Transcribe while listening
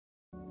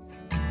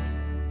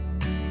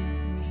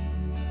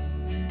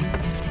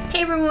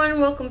Hey everyone,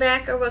 welcome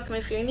back, or welcome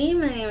if you're new.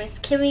 My name is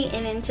Kimmy,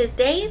 and in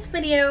today's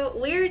video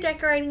we're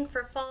decorating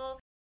for fall.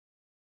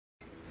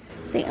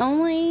 The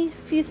only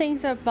few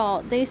things I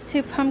bought, these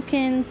two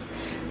pumpkins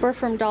were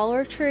from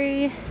Dollar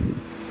Tree.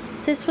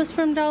 This was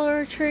from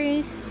Dollar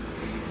Tree,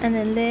 and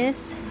then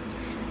this,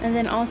 and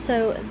then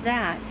also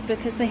that,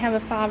 because they have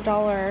a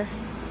 $5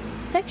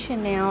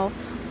 section now.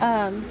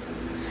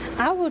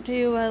 I will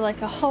do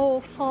like a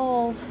whole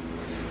fall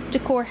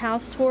decor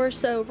house tour.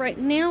 So right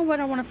now what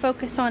I want to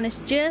focus on is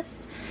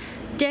just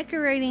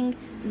decorating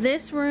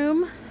this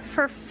room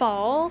for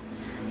fall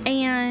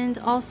and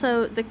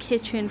also the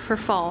kitchen for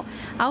fall.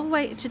 I'll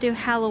wait to do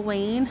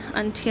Halloween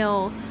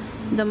until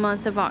the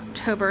month of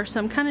October, so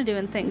I'm kind of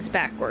doing things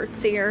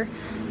backwards here,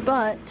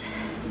 but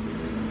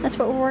that's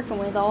what we're working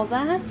with, all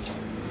that.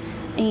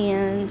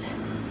 And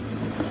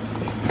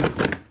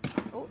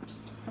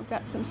oops, I've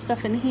got some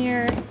stuff in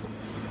here,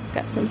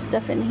 got some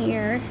stuff in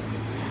here.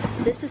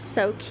 This is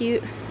so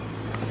cute.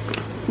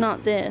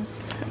 Not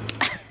this.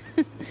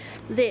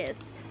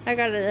 This. I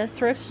got it at a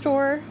thrift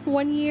store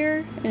one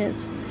year, and it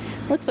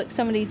looks like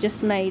somebody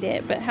just made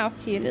it, but how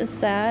cute is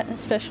that?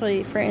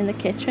 Especially for in the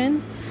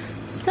kitchen.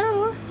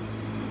 So,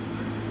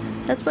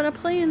 that's what I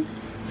plan.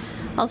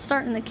 I'll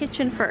start in the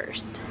kitchen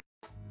first.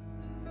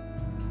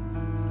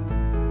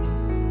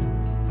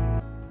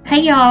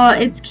 Hey y'all,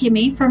 it's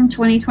Kimmy from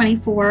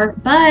 2024,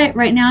 but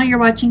right now you're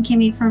watching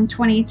Kimmy from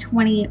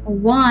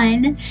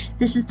 2021.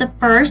 This is the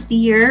first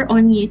year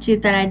on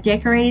YouTube that I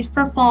decorated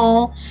for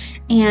fall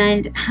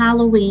and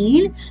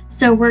Halloween.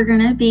 So we're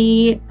going to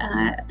be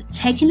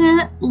taking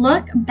a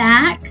look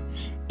back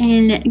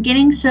and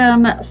getting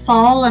some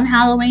fall and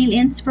Halloween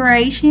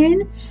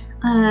inspiration.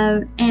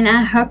 And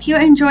I hope you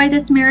enjoy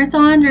this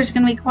marathon. There's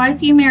going to be quite a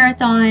few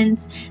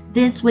marathons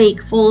this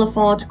week full of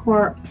fall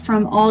decor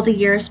from all the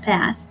years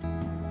past.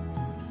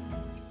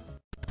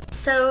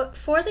 So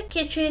for the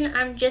kitchen,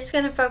 I'm just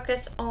going to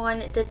focus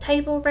on the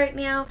table right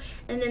now,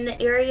 and then the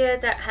area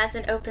that has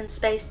an open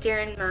space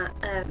during my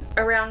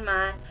around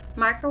my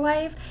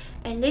microwave.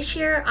 And this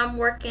year I'm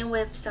working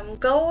with some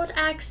gold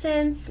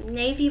accents,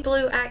 navy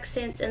blue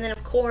accents, and then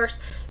of course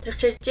the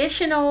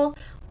traditional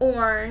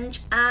orange.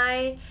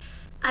 I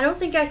don't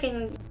think I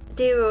can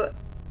do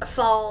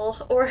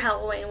fall or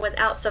Halloween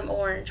without some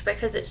orange,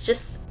 because it's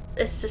just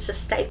a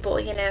staple,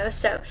 you know.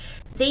 So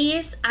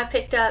these I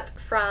picked up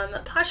from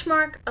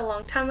Poshmark a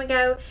long time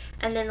ago,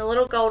 and then the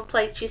little gold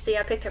plates you see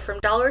I picked up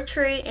from Dollar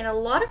Tree, and a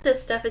lot of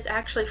this stuff is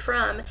actually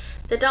from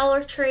the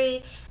Dollar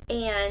Tree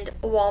and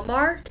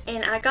Walmart.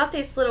 And I got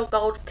these little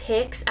gold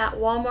picks at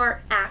Walmart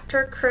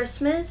after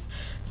Christmas,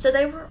 so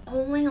they were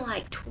only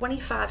like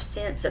 25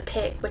 cents a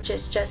pick, which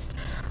is just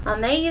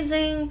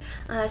amazing.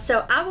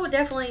 So I will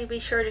definitely be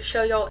sure to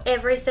show y'all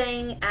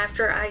everything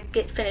after I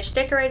get finished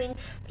decorating,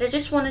 but I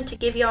just wanted to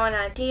give y'all an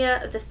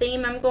idea of the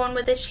theme I'm going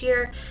with this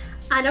year.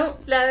 I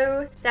don't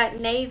know that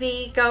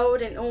navy,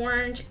 gold, and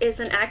orange is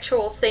an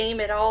actual theme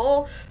at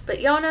all,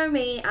 but y'all know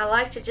me, I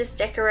like to just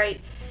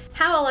decorate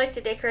how I like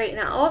to decorate,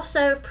 and I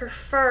also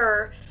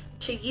prefer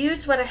to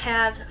use what I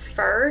have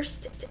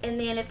first, and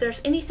then if there's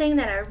anything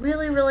that I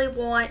really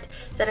want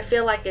that I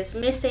feel like is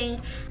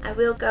missing, I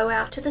will go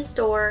out to the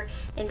store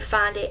and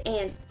find it.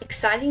 And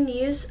exciting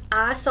news,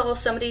 I saw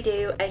somebody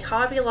do a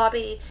Hobby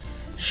Lobby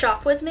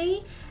shop with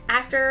me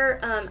after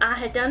I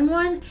had done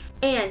one,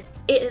 and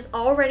it is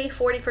already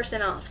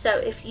 40% off. So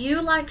if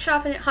you like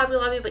shopping at Hobby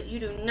Lobby but you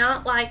do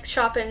not like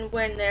shopping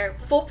when they're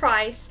full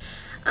price,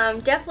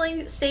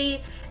 definitely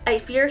see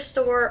if your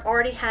store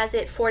already has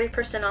it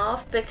 40%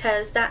 off,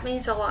 because that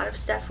means a lot of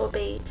stuff will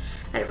be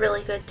at a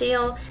really good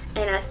deal,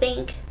 and I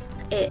think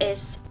it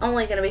is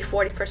only going to be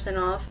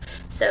 40% off.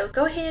 So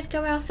go ahead,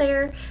 go out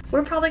there.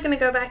 We're probably going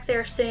to go back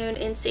there soon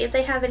and see if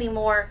they have any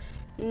more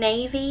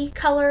navy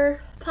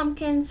color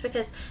pumpkins,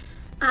 because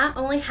I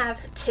only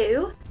have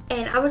 2,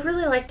 and I would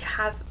really like to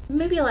have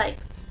maybe like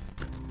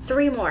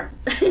 3 more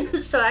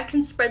so I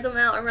can spread them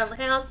out around the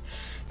house.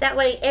 That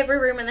way every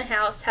room in the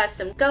house has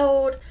some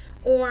gold,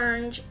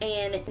 orange,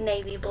 and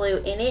navy blue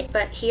in it.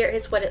 But here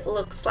is what it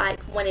looks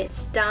like when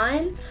it's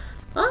done.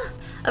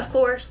 Of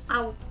course,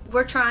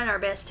 we're trying our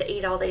best to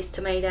eat all these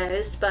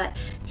tomatoes, but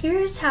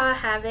here's how I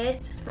have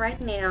it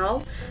right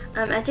now.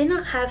 I did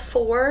not have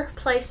 4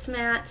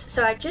 placemats,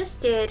 so I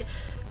just did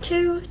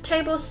 2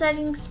 table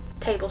settings.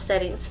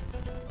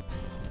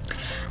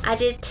 I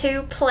did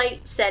 2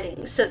 plate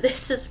settings. So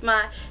this is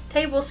my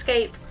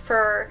tablescape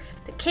for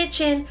the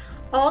kitchen.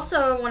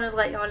 Also, I wanted to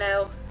let y'all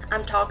know,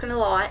 I'm talking a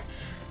lot.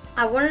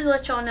 I wanted to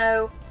let y'all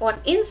know on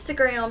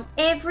Instagram,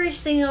 every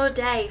single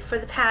day for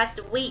the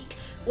past week,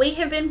 we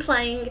have been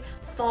playing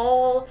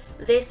fall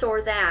this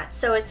or that.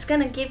 So it's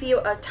going to give you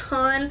a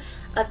ton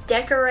of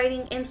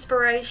decorating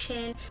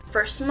inspiration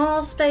for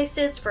small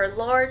spaces, for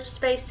large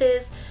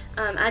spaces.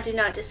 I do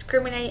not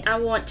discriminate. I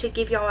want to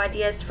give y'all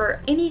ideas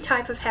for any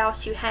type of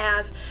house you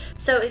have.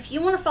 So if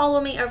you want to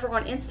follow me over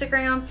on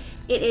Instagram,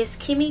 it is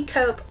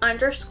KimmyCope_,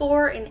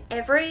 and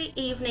every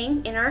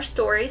evening in our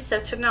stories, so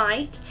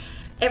tonight,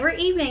 every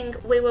evening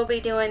we will be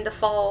doing the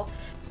fall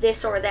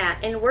this or that,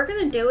 and we're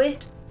going to do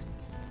it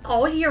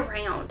all year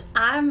round.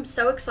 I'm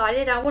so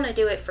excited. I want to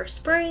do it for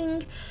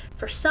spring,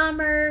 for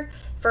summer,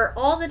 for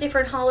all the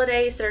different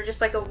holidays that are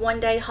just like a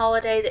one-day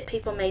holiday that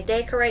people may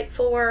decorate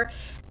for,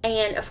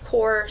 and of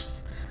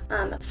course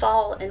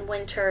fall and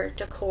winter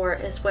decor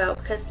as well,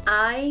 because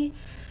I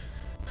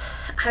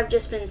have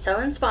just been so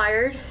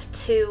inspired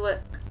to,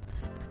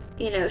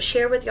 you know,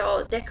 share with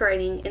y'all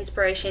decorating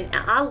inspiration.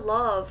 I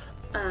love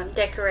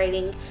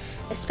decorating,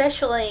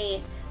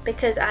 especially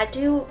because I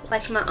do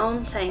like my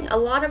own thing. A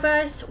lot of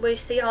us, we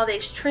see all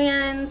these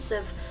trends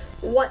of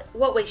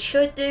what we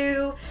should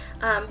do,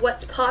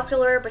 what's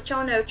popular, but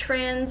y'all know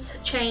trends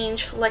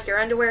change like your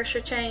underwear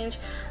should change.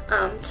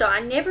 So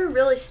I never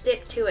really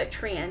stick to a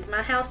trend.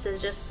 My house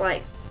is just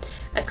like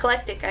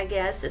eclectic, I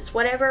guess. It's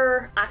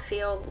whatever I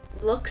feel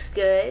looks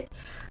good.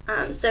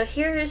 So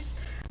here's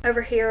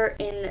over here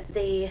in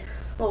the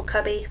little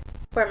cubby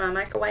where my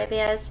microwave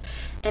is,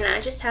 and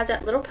I just have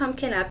that little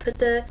pumpkin. I put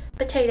the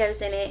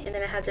potatoes in it, and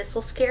then I have this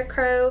little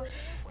scarecrow,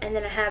 and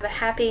then I have a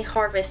happy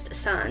harvest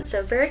sign.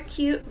 So very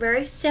cute,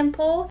 very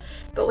simple,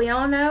 but we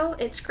all know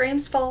it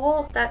screams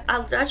fall. That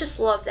I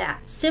just love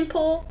that.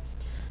 Simple,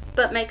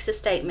 but makes a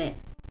statement.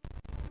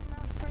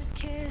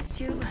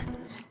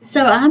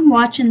 So I'm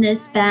watching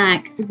this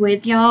back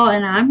with y'all,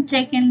 and I'm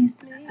taking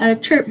a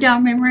trip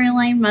down memory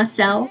lane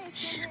myself.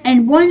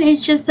 And one,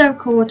 it's just so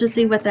cool to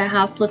see what the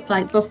house looked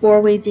like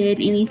before we did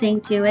anything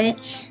to it.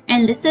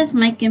 And this is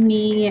making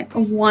me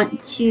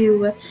want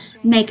to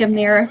make a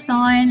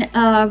marathon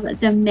of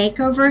the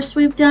makeovers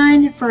we've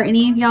done for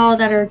any of y'all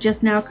that are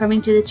just now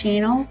coming to the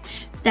channel.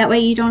 That way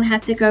you don't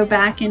have to go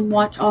back and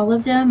watch all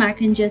of them. I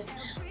can just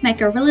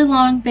make a really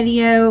long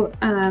video,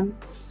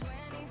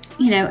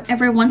 you know,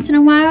 every once in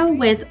a while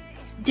with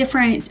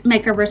different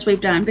makeovers we've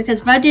done,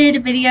 because if I did a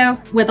video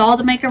with all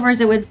the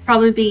makeovers, it would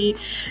probably be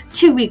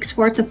 2 weeks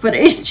worth of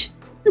footage.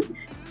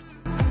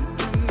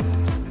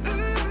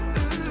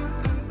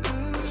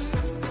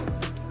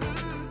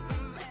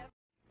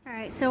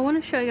 Alright, so I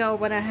want to show y'all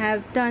what I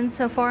have done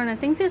so far, and I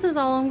think this is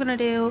all I'm going to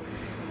do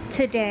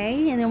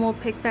today, and then we'll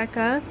pick back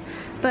up.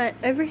 But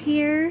over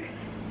here,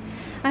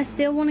 I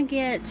still want to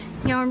get,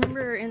 y'all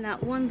remember in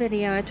that one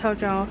video I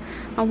told y'all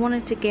I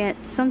wanted to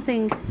get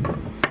something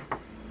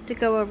to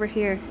go over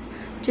here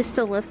just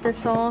to lift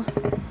this off.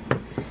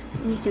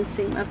 And you can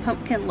see my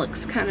pumpkin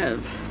looks kind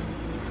of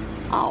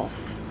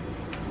off,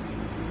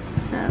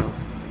 so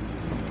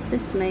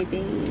this may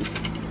be,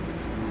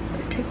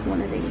 I'll take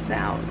one of these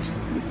out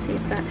and see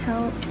if that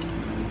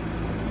helps.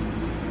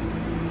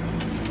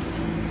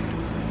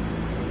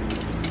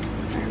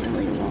 I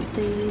really want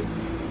these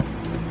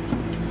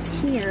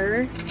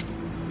here.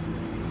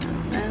 I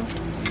don't know.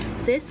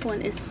 This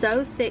one is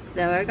so thick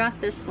though. I got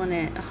this one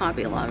at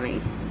Hobby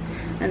Lobby.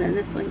 And then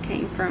this one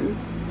came from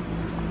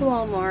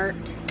Walmart.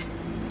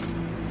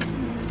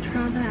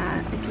 Try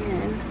that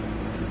again.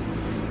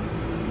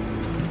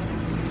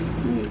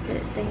 Let me put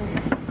it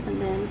there.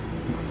 And then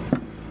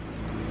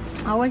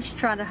I always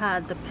try to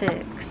hide the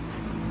picks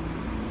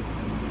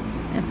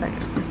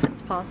if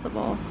it's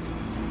possible.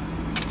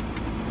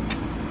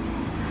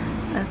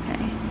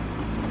 Okay.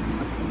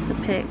 The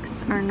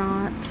picks are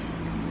not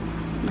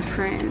my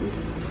friend.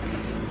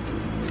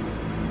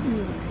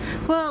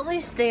 Well, at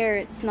least there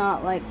it's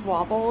not like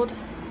wobbled,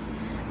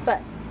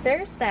 but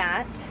there's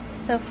that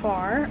so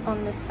far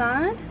on this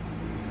side.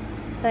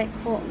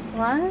 Thankful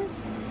lies.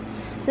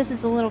 This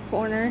is a little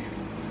corner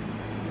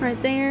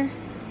right there.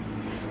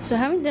 So I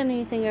haven't done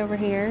anything over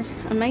here.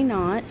 I may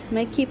not. I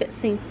may keep it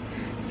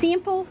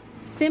simple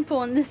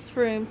in this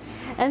room.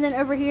 And then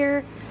over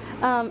here,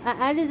 I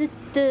added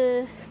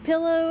the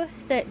pillow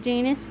that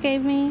Janice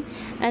gave me,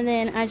 and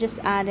then I just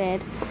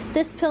added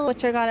this pillow,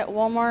 which I got at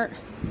Walmart,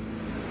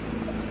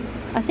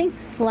 I think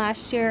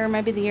last year or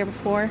maybe the year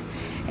before.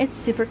 It's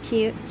super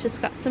cute. It's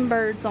just got some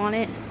birds on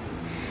it.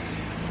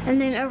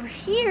 And then over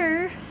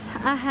here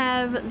I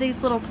have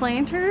these little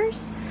planters,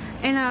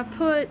 and I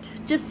put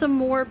just some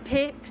more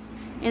picks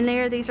in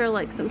there. These are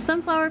like some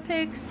sunflower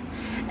picks.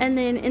 And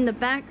then in the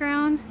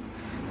background,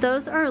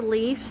 those are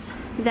leaves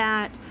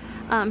that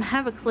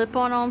have a clip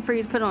on them for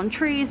you to put on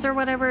trees or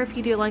whatever if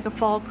you do like a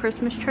fall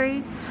Christmas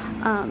tree.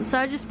 So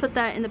I just put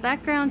that in the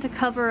background to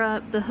cover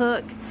up the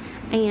hook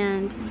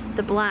and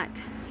the black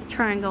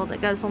triangle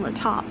that goes on the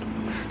top.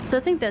 So I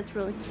think that's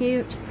really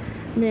cute.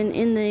 And then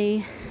in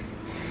the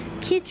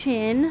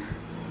kitchen,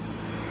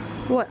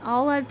 what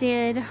all I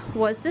did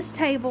was this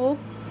table.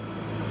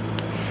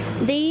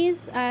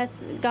 These I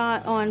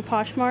got on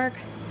Poshmark.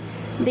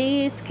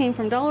 These came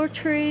from Dollar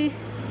Tree.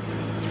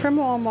 It's from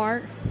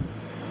Walmart.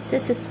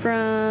 This is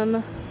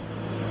from,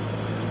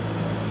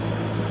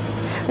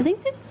 I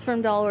think this is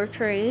from Dollar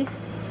Tree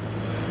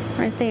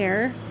right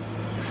there.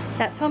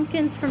 That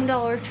pumpkin's from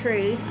Dollar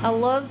Tree. I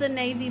love the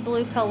navy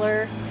blue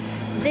color.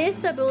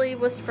 This I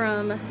believe was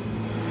from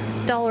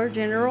Dollar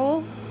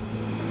General.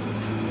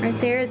 Right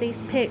there,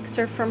 these picks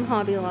are from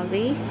Hobby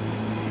Lobby.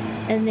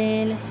 And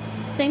then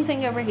same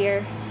thing over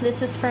here.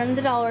 This is from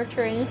the Dollar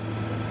Tree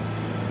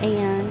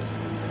and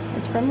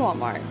it's from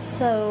Walmart.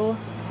 So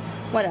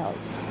what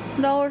else?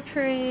 Dollar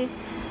Tree,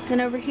 Then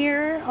over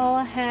here, all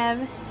I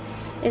have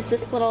is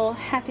this little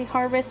Happy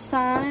Harvest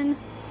sign,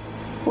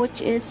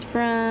 which is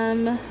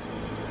from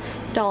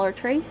Dollar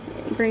Tree.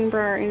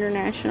 Greenbrier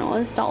International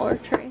is Dollar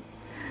Tree.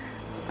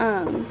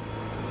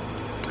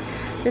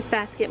 This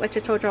basket, which I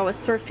told y'all was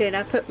thrifted,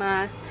 I put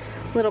my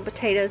little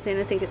potatoes in.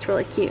 I think it's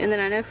really cute. And then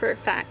I know for a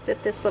fact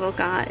that this little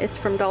guy is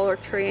from Dollar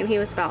Tree, and he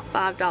was about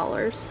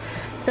 $5.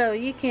 So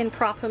you can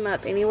prop him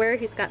up anywhere.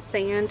 He's got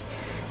sand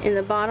in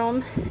the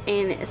bottom,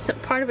 and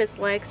part of his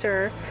legs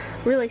are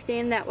really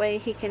thin, that way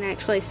he can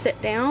actually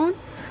sit down.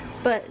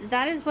 But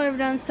that is what I've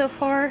done so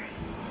far.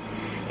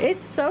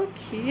 It's so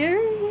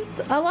cute.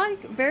 I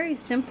like very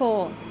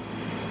simple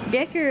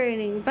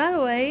decorating. By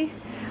the way,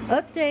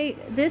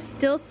 update, this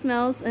still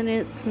smells, and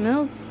it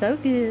smells so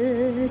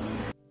good.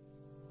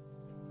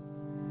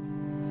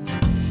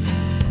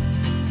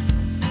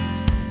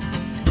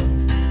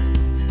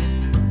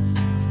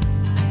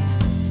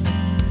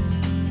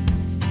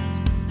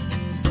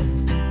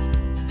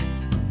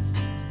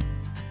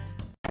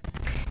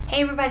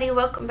 Hey everybody,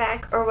 welcome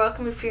back, or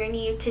welcome if you're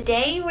new.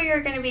 Today we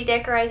are going to be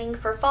decorating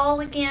for fall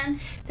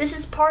again. This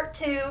is part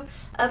 2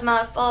 of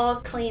my fall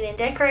clean and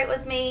decorate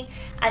with me.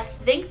 I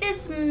think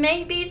this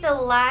may be the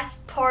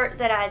last part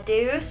that I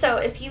do, so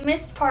if you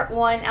missed part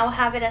 1, I'll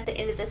have it at the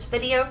end of this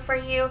video for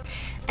you,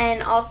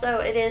 and also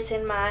it is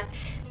in my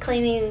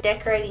cleaning and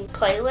decorating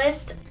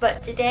playlist.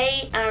 But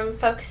today I'm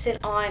focusing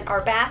on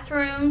our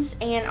bathrooms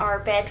and our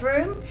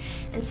bedroom,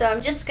 and so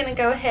I'm just going to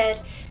go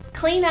ahead,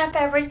 clean up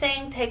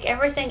everything, take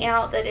everything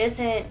out that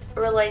isn't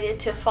related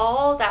to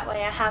fall. That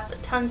way I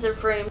have tons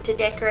of room to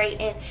decorate.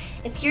 And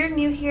if you're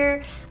new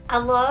here, I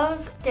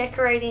love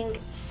decorating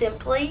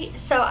simply,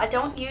 so I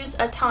don't use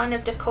a ton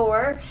of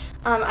decor.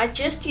 I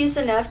just use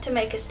enough to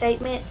make a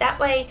statement. That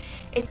way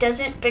it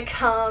doesn't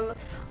become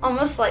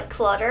almost like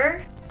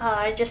clutter.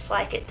 I just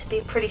like it to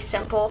be pretty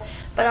simple.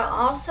 But I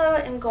also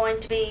am going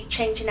to be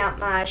changing out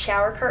my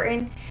shower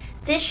curtain.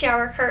 This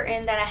shower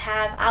curtain that I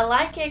have, I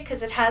like it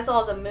because it has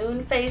all the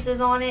moon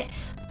phases on it,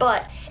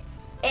 but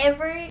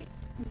every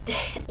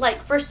day,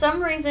 like for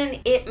some reason,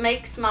 it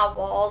makes my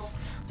walls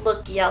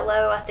look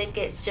yellow. I think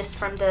it's just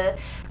from the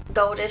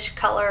goldish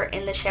color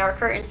in the shower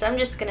curtain, so I'm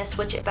just going to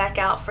switch it back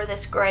out for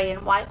this gray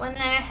and white one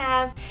that I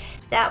have.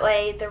 That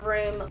way the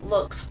room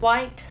looks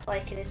white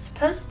like it is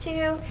supposed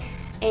to,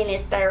 and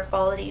it's better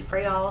quality for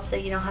y'all, so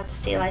you don't have to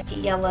see like a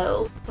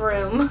yellow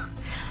room.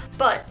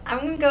 But I'm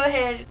going to go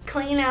ahead,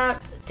 clean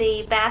up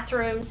the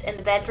bathrooms and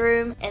the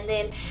bedroom, and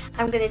then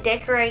I'm going to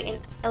decorate, and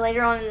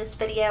later on in this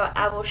video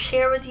I will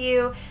share with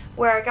you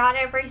where I got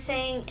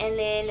everything, and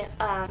then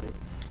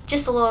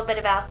just a little bit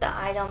about the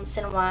items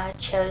and why I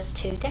chose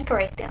to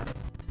decorate them.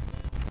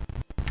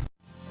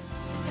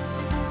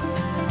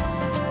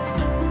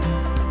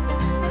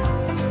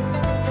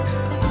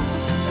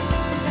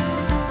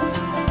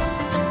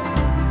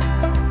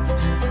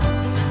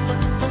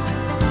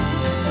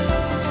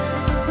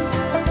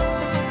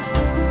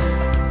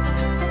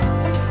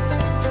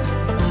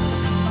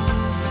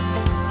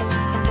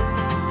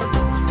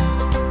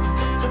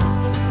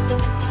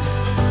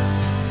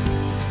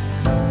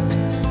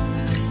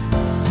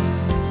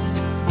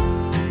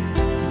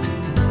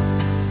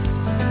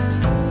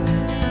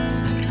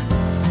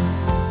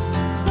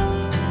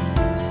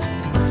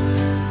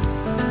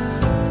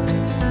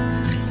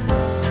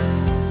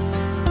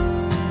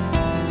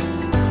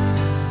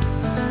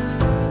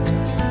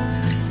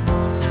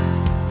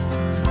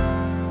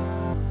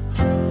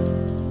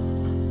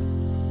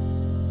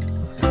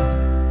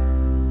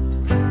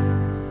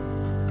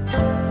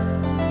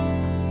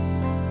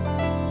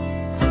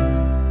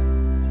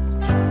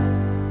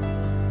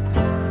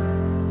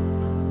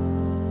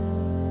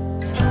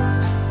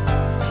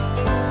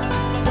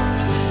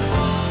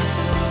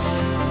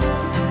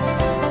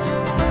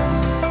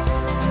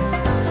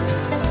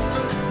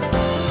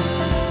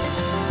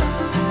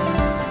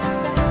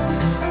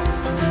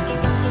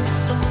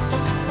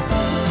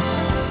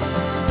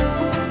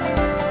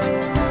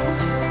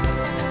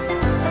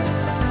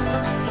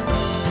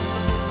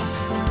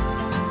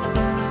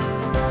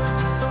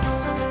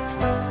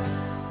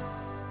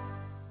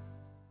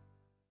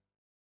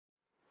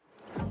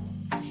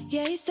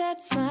 Yeah, he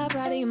sets my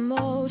body in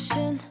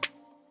motion.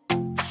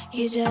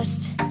 He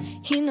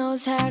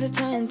knows how to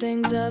turn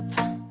things up.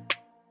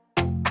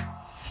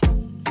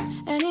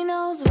 And he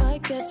knows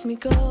what gets me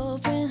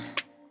going.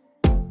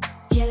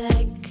 Yeah,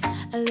 like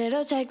a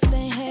little text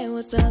saying, hey,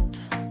 what's up?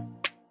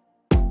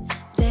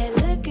 They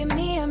look at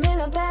me, I'm in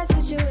a bad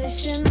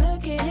situation.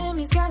 Look at him,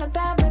 he's got a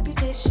bad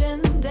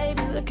reputation. They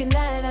be looking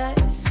at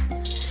us,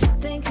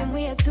 thinking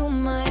we are too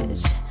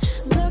much.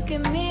 Look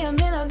at me, I'm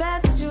in a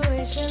bad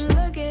situation.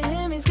 Look at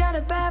him, he's got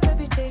a bad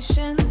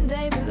reputation.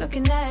 They be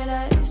looking at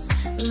us.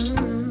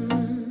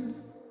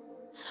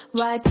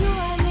 Why do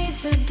I need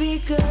to be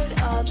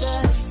good all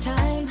the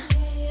time?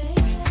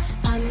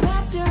 I'm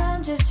wrapped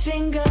around his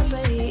finger,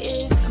 but he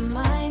is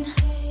mine.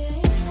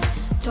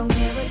 Don't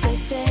care what they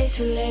say,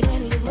 too late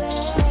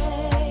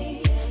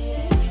anyway.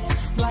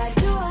 Why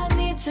do I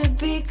need to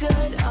be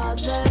good all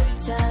the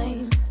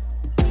time?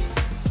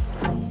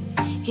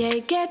 Yeah,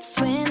 he gets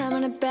when I'm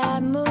in a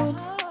bad mood.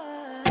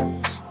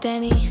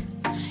 Then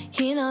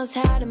he knows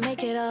how to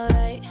make it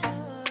alright.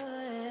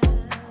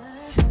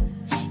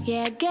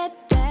 Yeah, I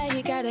get that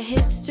he got a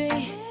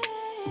history,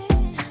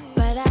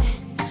 but I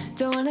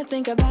don't wanna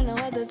think about no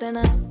other than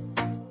us.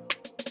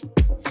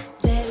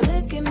 They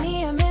look at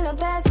me, I'm in a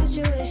bad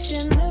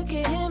situation. Look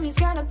at him, he's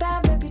got a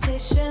bad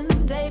reputation.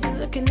 They be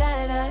looking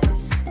at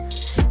us,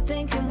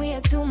 thinking we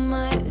are too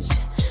much.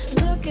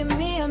 Look at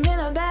me, I'm in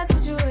a bad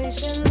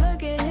situation.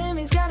 Look at him,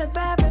 he's got a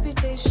bad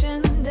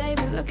reputation. They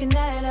be looking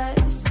at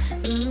us.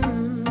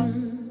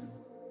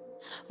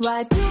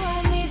 Why do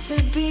I need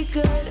to be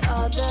good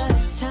all the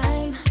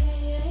time?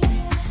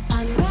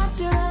 I'm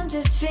wrapped around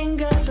his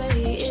finger, but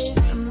he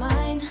is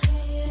mine.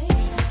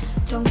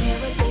 Don't care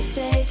what they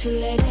say, too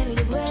late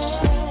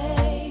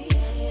anyway.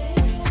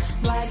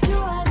 Why do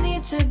I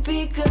need to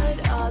be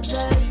good all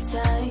the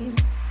time?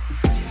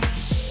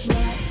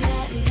 Nah,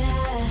 nah,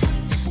 nah.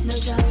 No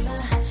drama,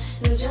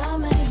 no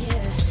drama,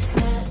 yeah.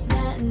 Nah,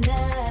 nah,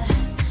 nah.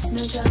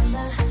 No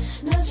drama,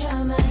 no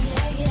drama,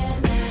 yeah, yeah.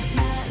 Nah,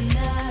 nah,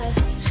 nah.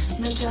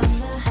 No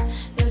drama,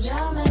 no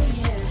drama,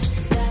 yeah.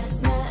 Nah,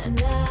 nah,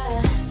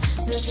 nah.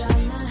 No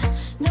drama,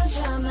 no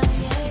drama,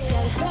 yeah. He's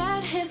got a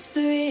bad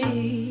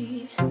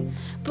history,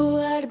 but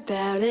what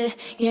about it?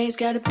 Yeah, he's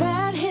got a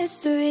bad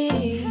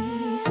history,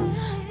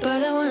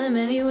 but I want him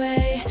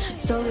anyway.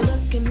 So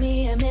look at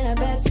me, I'm in a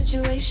bad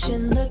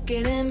situation. Look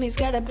at him, he's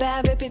got a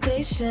bad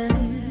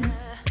reputation,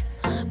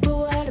 but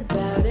what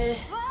about it?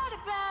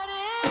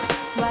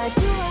 Why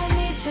do I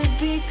need to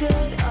be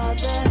good all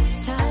the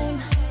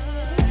time?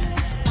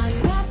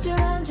 I'm wrapped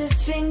around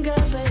his finger,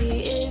 but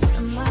he is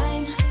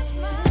mine.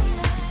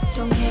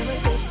 Don't care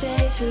what they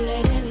say, too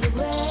late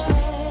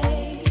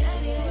anyway.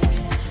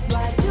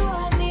 Why do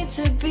I need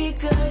to be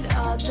good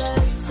all the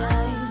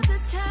time?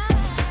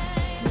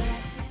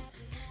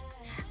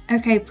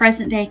 Okay,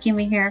 present day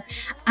Kimi here.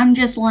 I'm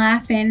just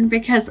laughing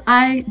because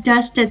I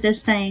dusted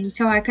this thing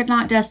till I could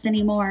not dust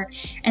anymore,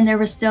 and there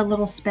were still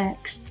little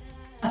specks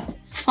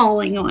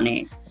falling on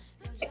it.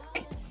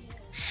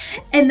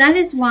 And that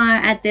is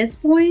why at this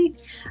point,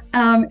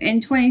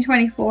 in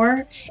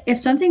 2024, if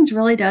something's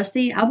really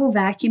dusty, I will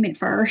vacuum it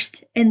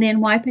first and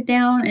then wipe it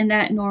down, and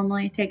that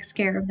normally takes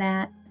care of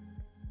that.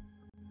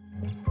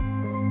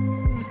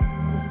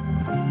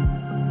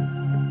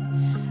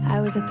 I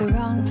was at the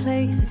wrong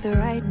place at the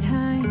right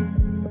time,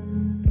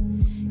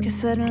 'cause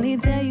suddenly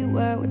there you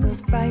were with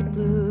those bright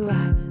blue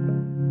eyes.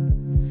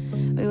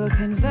 We were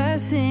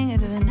conversing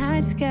under the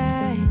night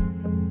sky,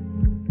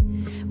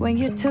 when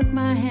you took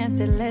my hand,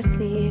 said let's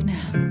leave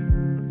now.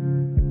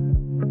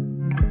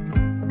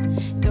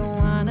 Don't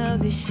wanna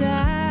be shy,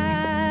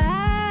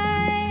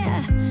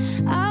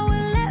 I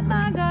will let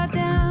my guard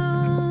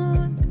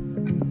down.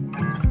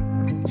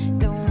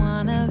 Don't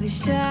wanna be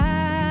shy,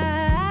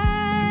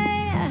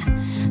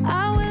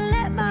 I will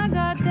let my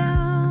guard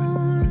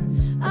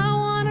down. I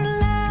wanna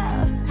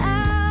laugh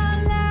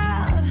out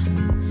loud,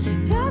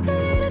 talk a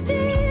little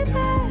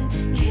deeper,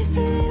 kiss a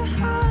little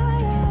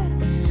harder.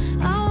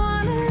 I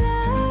wanna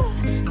laugh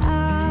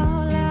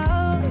out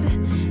loud,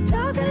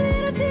 talk a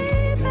little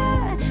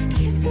deeper,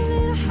 kiss a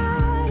little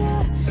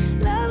harder,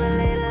 love a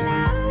little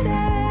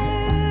louder,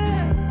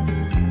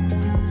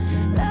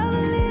 love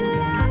a little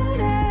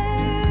louder.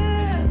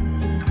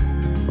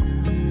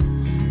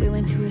 We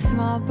went to a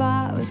small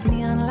bar with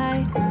neon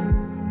lights,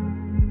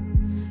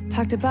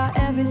 talked about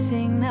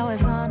everything that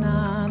was on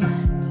our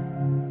mind.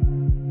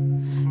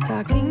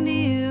 Talking to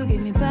you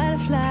gave me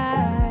butterflies.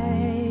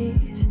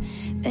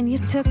 Then you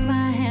took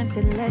my hand,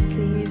 said let's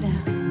leave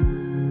now.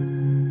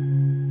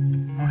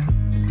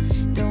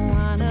 Don't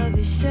wanna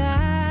be shy,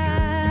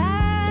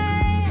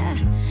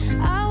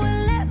 I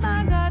will let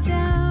my guard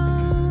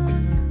down.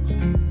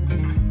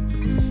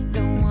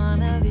 Don't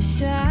wanna be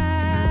shy,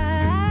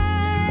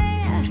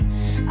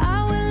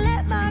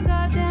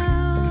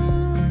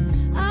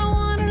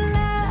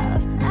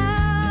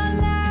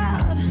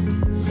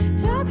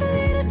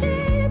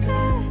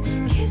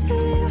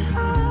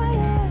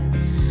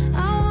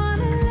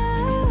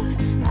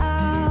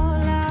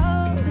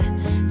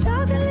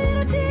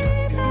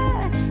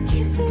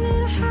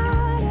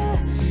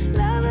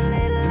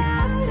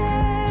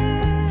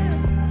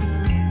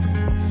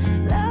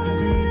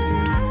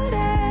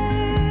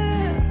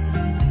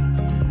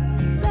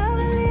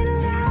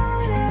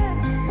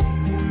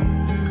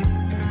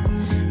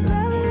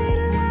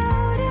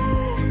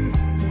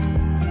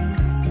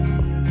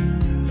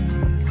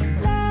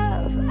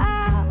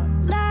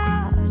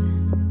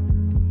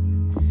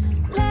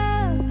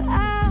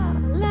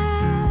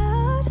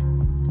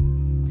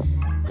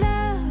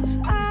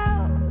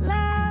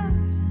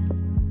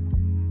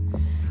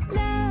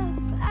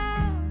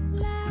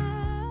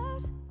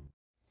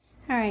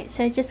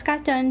 So I just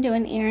got done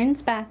doing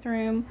Aaron's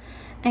bathroom,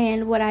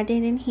 and what I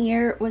did in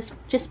here was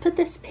just put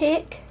this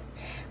pick,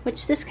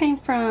 which this came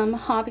from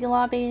Hobby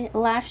Lobby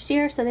last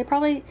year, so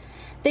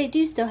they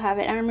do still have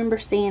it. I remember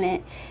seeing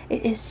it.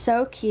 It is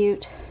so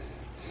cute.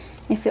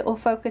 If it will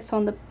focus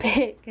on the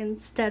pick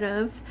instead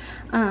of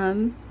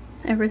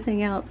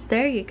everything else.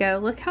 There you go.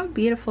 Look how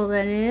beautiful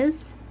that is.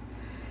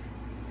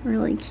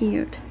 Really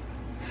cute.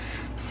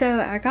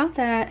 So I got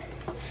that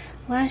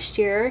last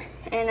year,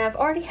 and I've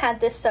already had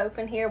this soap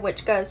in here,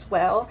 which goes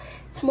well.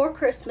 It's more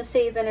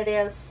Christmassy than it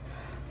is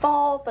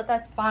fall, but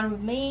that's fine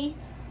with me.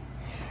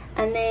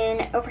 And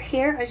then over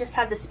here I just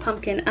have this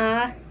pumpkin.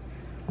 I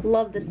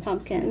love this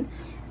pumpkin.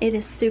 It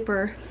is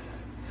super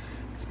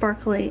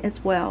sparkly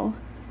as well.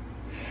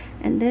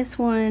 And this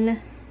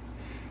one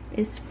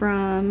is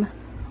from,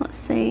 let's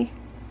see,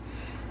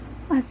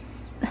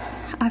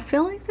 I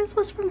feel like this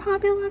was from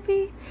Hobby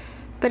Lobby,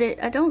 but it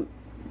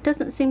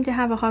doesn't seem to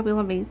have a Hobby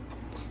Lobby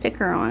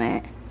sticker on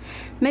it.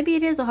 Maybe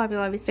it is a Hobby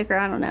Lobby sticker,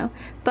 I don't know.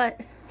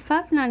 But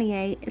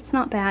 $5.98, it's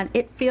not bad.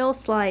 It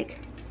feels like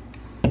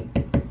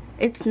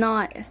it's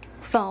not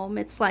foam.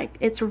 It's like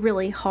it's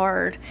really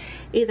hard,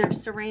 either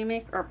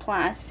ceramic or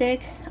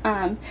plastic.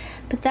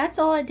 But that's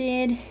all I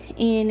did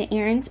in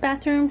Aaron's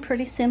bathroom.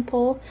 Pretty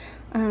simple.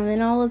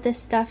 And all of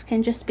this stuff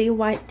can just be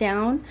wiped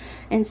down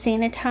and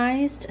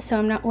sanitized, so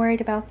I'm not worried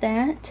about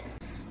that.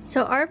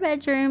 So our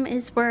bedroom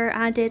is where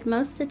I did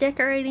most of the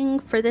decorating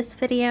for this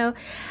video.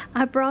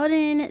 I brought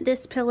in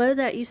this pillow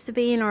that used to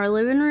be in our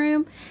living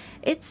room.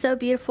 It's so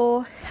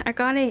beautiful. I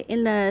got it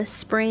in the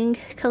spring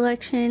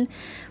collection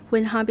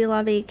when Hobby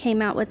Lobby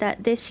came out with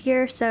that this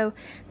year, so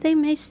they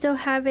may still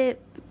have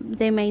it,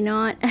 they may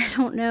not, I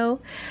don't know.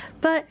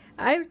 But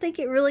I think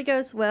it really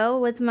goes well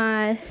with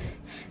my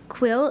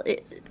quilt.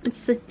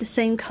 It's the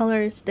same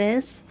color as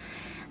this.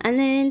 And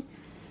then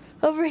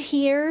over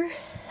here,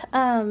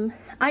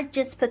 I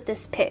just put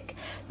this pick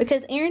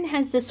because Aaron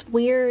has this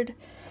weird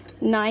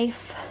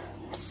knife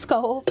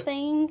skull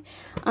thing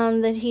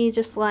that he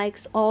just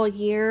likes all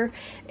year.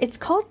 It's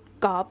called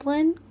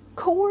goblin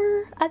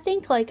core, I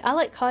think. Like, I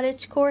like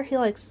cottage core, he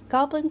likes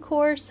goblin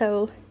core,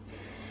 so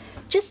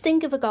just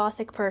think of a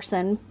gothic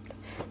person.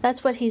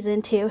 That's what he's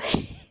into.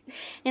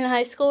 In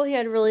high school he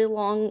had really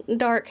long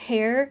dark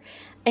hair,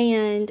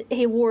 and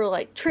he wore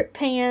like trip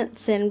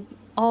pants and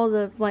all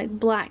the like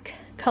black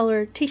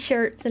colored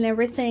t-shirts and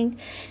everything.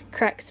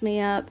 Cracks me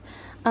up.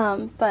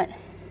 But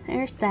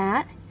there's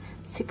that.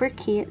 Super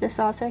cute. This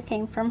also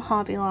came from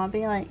Hobby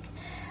Lobby. Like,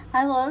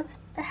 I love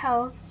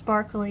how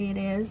sparkly it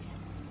is.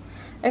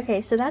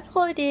 Okay, so that's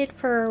all I did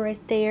for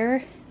right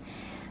there.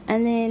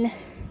 And then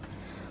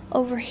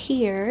over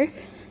here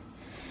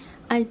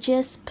I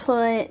just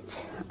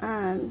put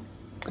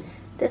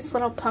this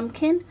little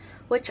pumpkin,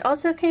 which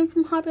also came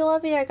from Hobby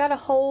Lobby. I got a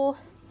whole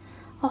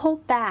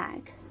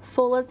bag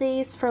full of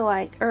these for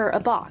like, or a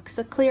box,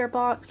 a clear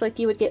box like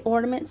you would get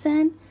ornaments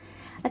in.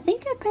 I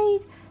think I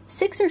paid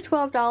 $6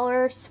 or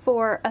 $12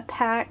 for a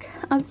pack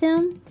of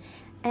them,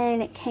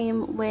 and it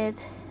came with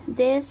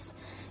this.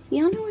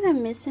 Y'all know what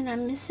I'm missing?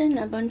 I'm missing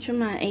a bunch of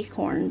my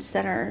acorns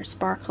that are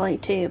sparkly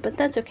too, but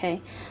that's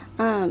okay.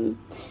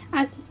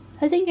 I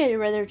think I'd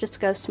rather just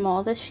go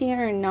small this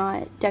year and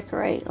not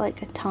decorate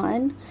like a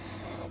ton.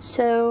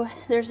 So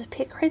there's a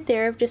pick right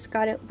there. I've just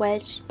got it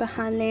wedged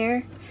behind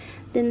there.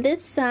 Then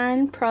this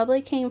sign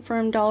probably came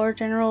from Dollar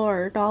General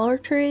or Dollar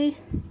Tree.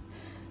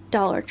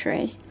 Dollar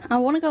Tree. I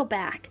want to go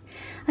back.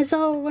 I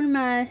saw one of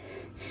my,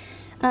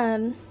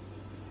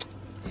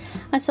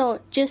 I saw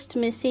Just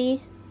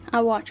Missy.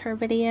 I watch her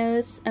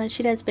videos.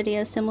 She does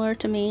videos similar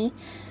to me.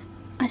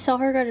 I saw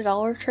her go to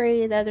Dollar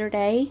Tree the other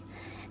day,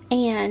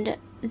 and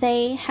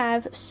they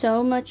have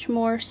so much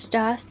more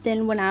stuff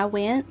than when I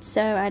went,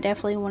 so I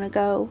definitely want to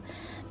go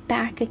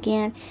back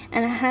again.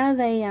 And I have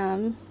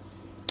a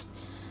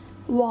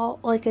wall,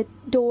 like a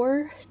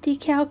door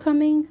decal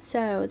coming,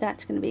 so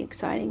that's going to be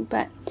exciting.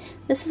 But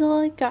this is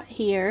all I got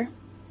here.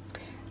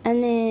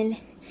 And then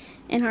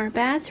in our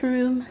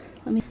bathroom,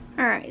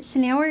 alright, so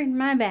now we're in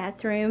my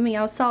bathroom.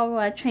 Y'all saw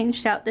I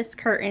changed out this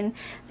curtain.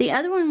 The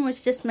other one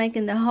was just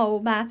making the whole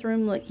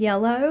bathroom look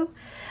yellow.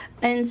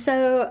 And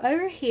so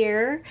over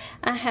here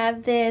I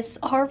have this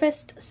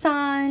harvest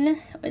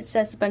sign. It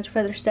says a bunch of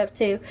other stuff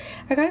too.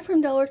 I got it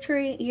from Dollar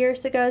Tree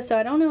years ago, so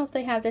I don't know if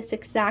they have this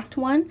exact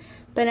one,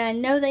 but I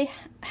know they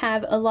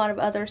have a lot of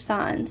other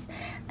signs.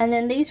 And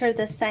then these are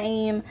the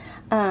same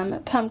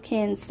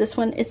pumpkins. This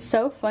one, it's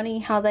so funny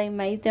how they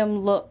made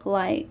them look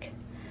like,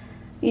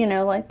 you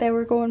know, like they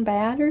were going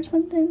bad or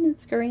something.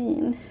 It's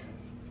green.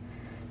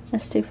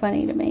 That's too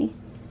funny to me.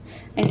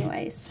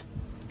 Anyways,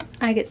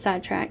 I get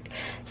sidetracked.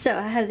 So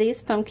I have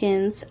these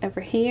pumpkins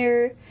over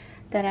here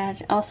that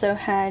I also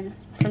had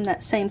from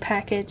that same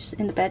package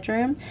in the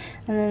bedroom.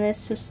 And then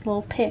this just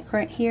little pick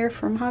right here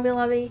from Hobby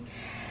Lobby.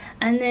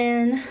 And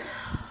then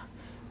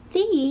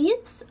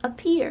these up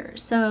here.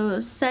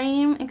 So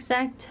same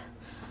exact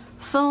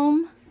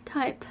foam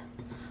type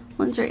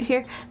ones right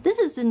here. This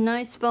is a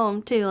nice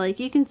foam too. Like,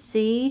 you can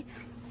see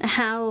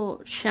how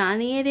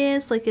shiny it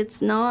is. Like,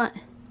 it's not,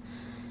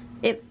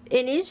 it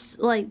is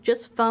like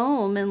just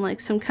foam and like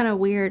some kind of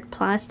weird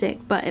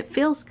plastic, but it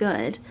feels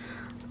good.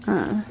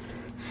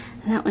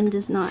 That one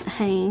does not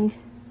hang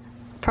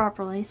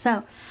properly.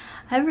 So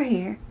over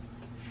here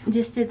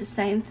just did the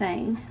same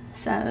thing.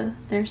 So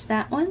there's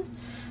that one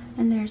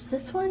and there's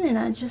this one, and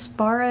I just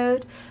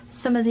borrowed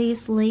some of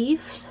these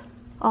leaves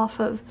off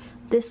of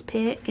this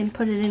pick and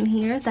put it in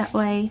here. That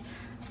way,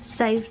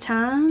 save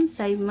time,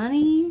 save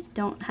money.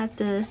 Don't have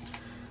to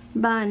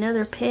buy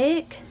another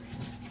pick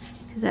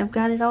because I've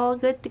got it all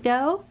good to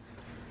go.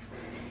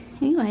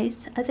 Anyways,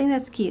 I think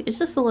that's cute. It's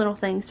just the little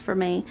things for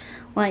me.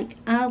 Like,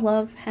 I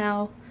love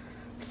how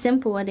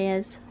simple it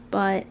is,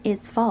 but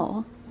it's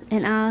fall,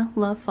 and I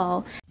love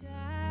fall.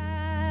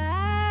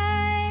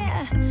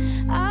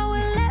 I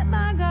will let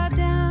my guard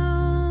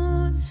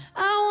down.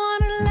 I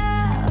wanna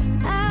laugh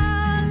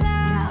out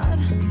loud,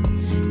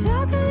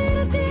 talk a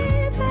little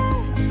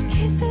deeper,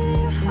 kiss a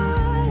little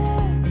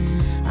harder.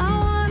 I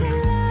wanna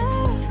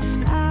laugh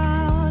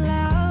out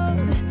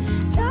loud,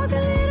 talk a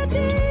little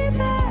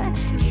deeper,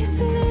 kiss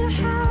a little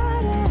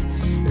harder,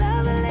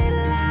 love a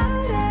little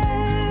louder,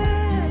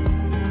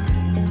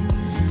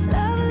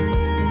 love a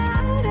little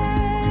louder,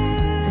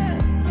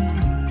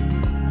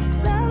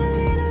 love a little louder. Love a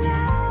little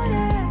louder.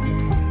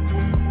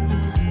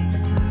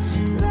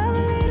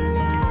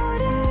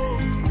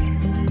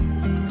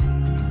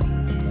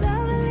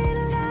 Love a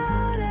little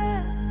louder.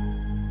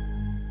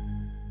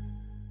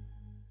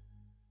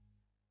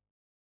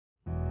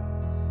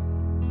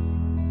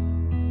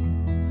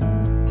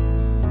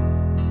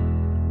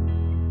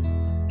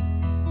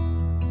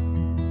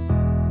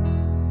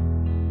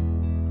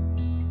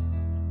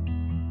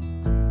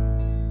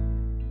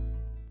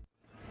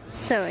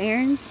 So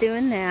Aaron's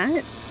doing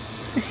that.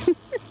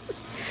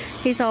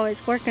 He's always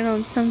working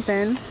on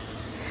something.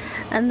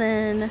 And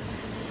then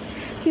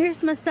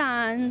here's my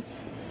signs.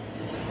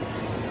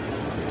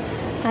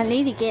 I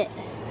need to get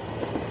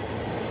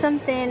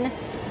something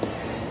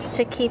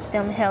to keep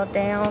them held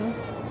down.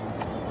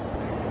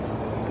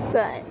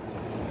 But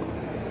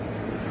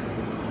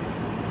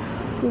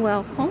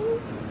welcome.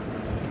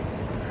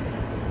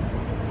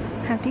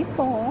 Happy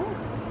fall.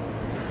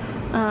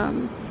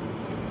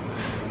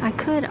 I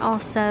could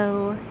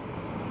also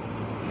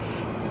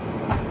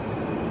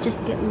just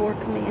get more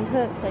command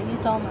hooks. I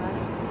used all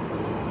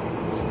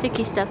my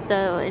sticky stuff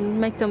though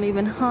and make them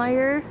even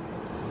higher,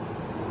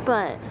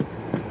 but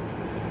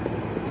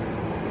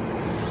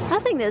I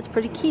think that's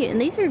pretty cute,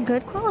 and these are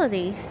good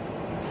quality.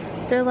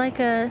 They're like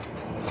a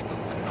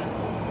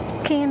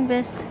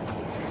canvas.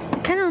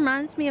 It kind of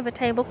reminds me of a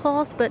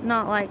tablecloth, but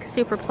not like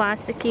super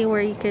plasticky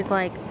where you could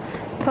like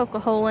poke a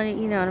hole in it,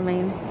 you know what I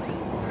mean.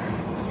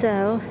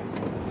 So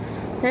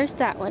there's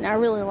that one. I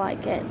really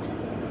like it.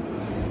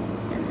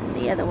 And then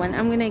the other one,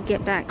 I'm gonna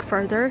get back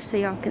further so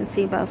y'all can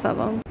see both of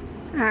them.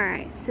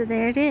 Alright, so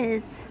there it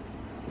is.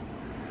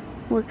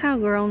 Look how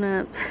grown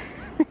up.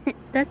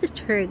 That's a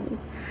tree.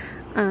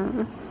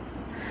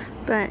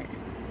 But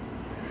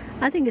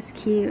I think it's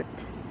cute.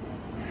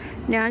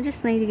 Now I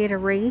just need to get a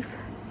wreath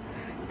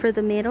for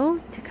the middle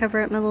to cover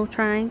up my little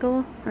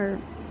triangle, or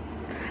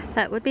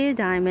that would be a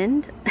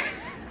diamond.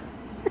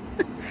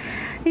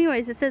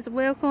 Anyways, it says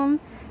welcome,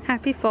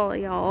 happy fall,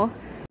 y'all.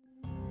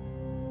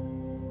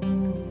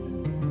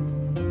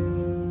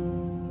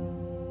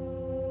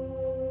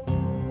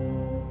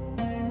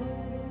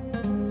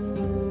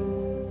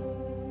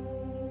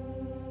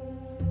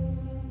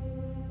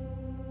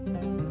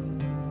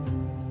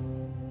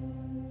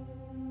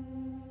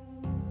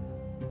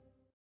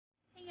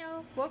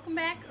 Welcome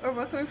back, or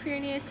welcome if you're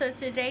new. So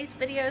today's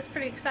video is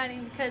pretty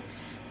exciting because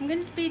I'm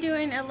going to be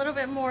doing a little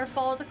bit more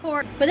fall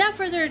decor. Without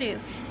further ado,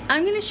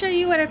 I'm going to show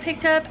you what I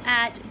picked up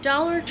at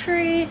Dollar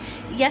Tree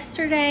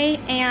yesterday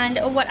and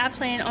what I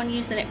plan on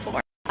using it for.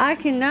 I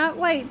cannot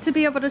wait to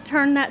be able to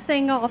turn that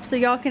thing off so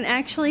y'all can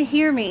actually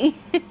hear me.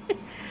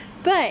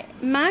 But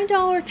my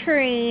Dollar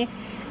Tree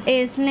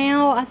is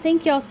now, I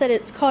think y'all said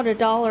it's called a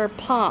 $1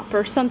 pop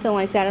or something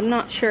like that. I'm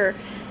not sure.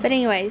 But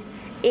anyways,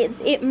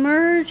 it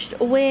merged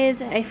with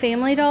a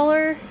Family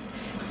Dollar,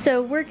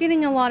 so we're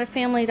getting a lot of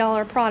Family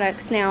Dollar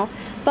products now.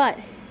 But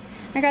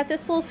I got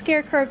this little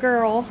scarecrow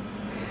girl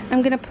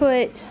I'm gonna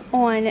put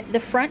on the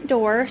front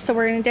door, so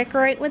we're gonna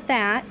decorate with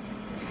that.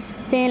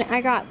 Then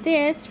I got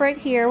this right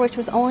here, which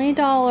was only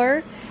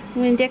 $1. I'm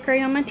gonna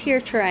decorate on my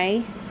tier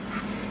tray.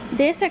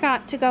 This I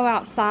got to go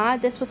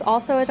outside. This was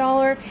also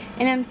 $1,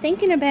 and I'm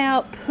thinking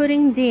about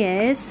putting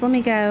this, let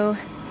me go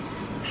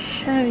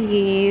show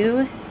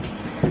you.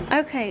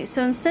 Okay,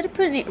 so instead of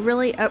putting it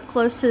really up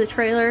close to the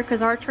trailer,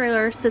 because our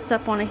trailer sits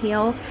up on a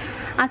hill,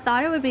 I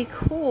thought it would be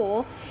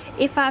cool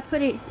if I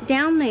put it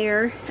down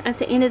there at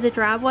the end of the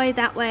driveway.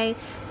 That way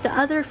the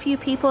other few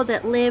people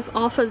that live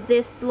off of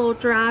this little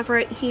drive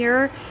right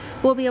here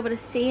will be able to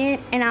see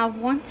it. And I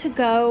want to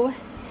go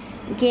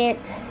get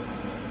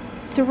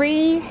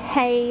 3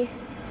 hay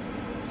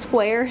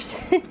squares.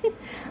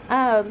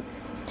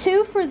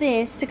 2 for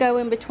this to go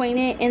in between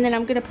it, and then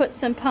I'm going to put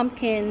some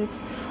pumpkins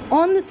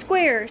on the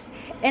squares.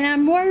 And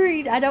I'm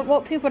worried I don't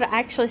want people to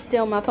actually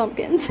steal my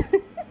pumpkins.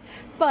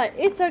 But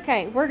it's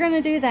okay, we're going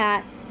to do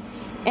that.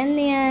 And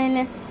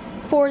then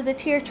for the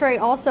tier tray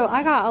also,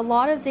 I got a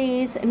lot of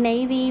these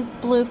navy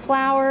blue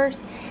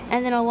flowers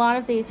and then a lot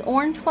of these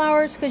orange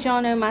flowers, because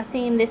y'all know my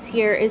theme this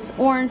year is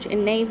orange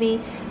and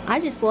navy. I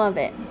just love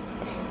it.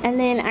 And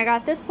then I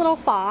got this little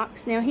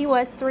fox. Now he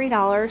was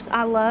 $3.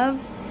 I love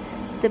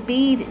the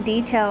bead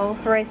detail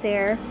right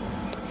there.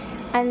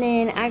 And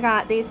then I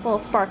got these little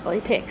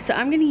sparkly picks. So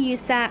I'm going to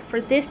use that for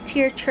this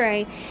tier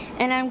tray.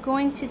 And I'm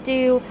going to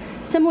do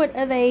somewhat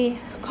of a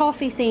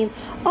coffee theme.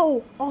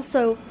 Oh,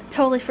 also,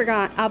 totally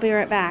forgot. I'll be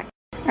right back.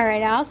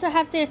 Alright, I also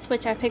have this,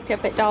 which I picked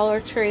up at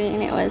Dollar Tree,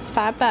 and it was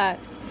 $5.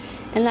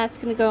 And that's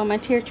going to go on my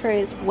tier tray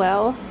as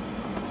well.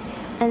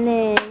 And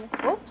then,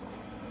 whoops,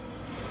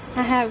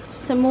 I have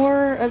some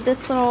more of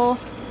this little,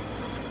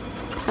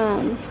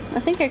 I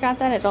think I got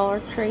that at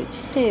Dollar Tree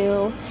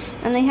too.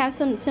 And they have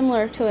something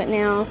similar to it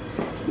now.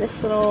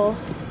 This little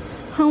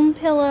home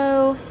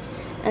pillow.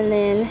 And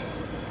then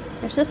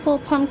there's this little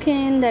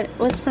pumpkin that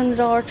was from the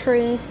Dollar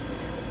Tree.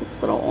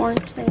 This little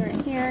orange thing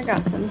right here. I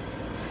got some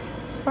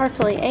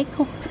sparkly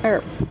acorn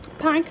or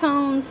pine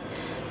cones,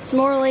 some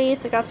more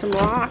leaves. I got some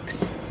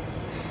rocks.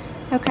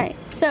 Okay,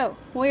 so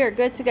we are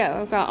good to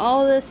go. I've got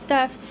all of this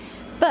stuff,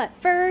 but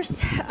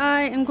first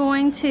I am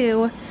going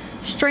to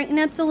straighten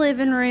up the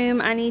living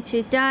room. I need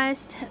to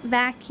dust,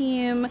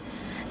 vacuum,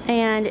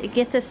 and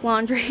get this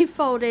laundry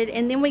folded,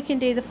 and then we can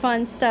do the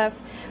fun stuff,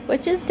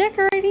 which is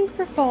decorating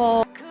for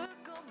fall.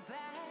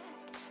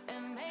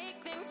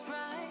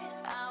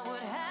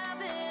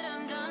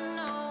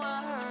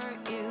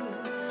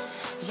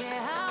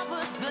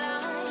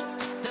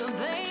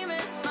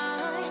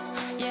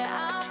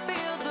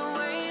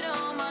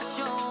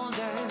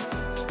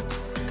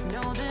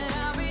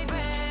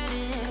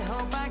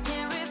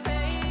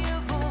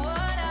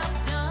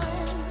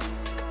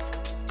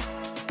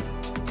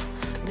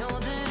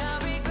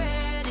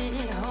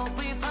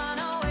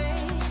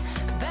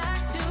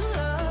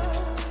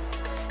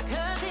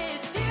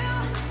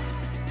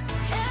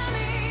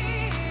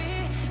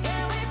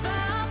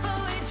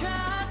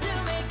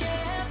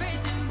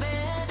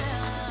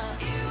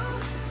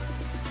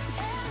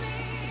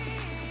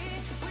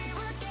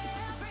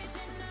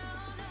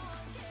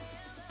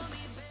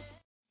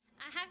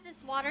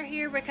 Water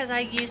here because I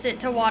use it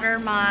to water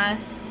my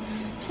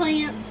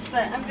plants,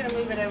 but I'm gonna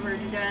move it over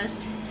to dust.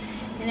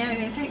 And now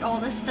we're gonna take all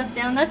this stuff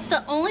down. That's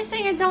the only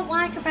thing I don't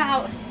like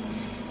about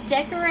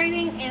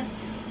decorating, is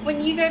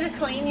when you go to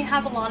clean you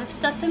have a lot of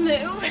stuff to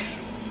move.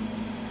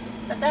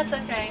 But that's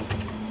okay,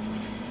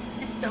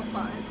 it's still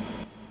fun.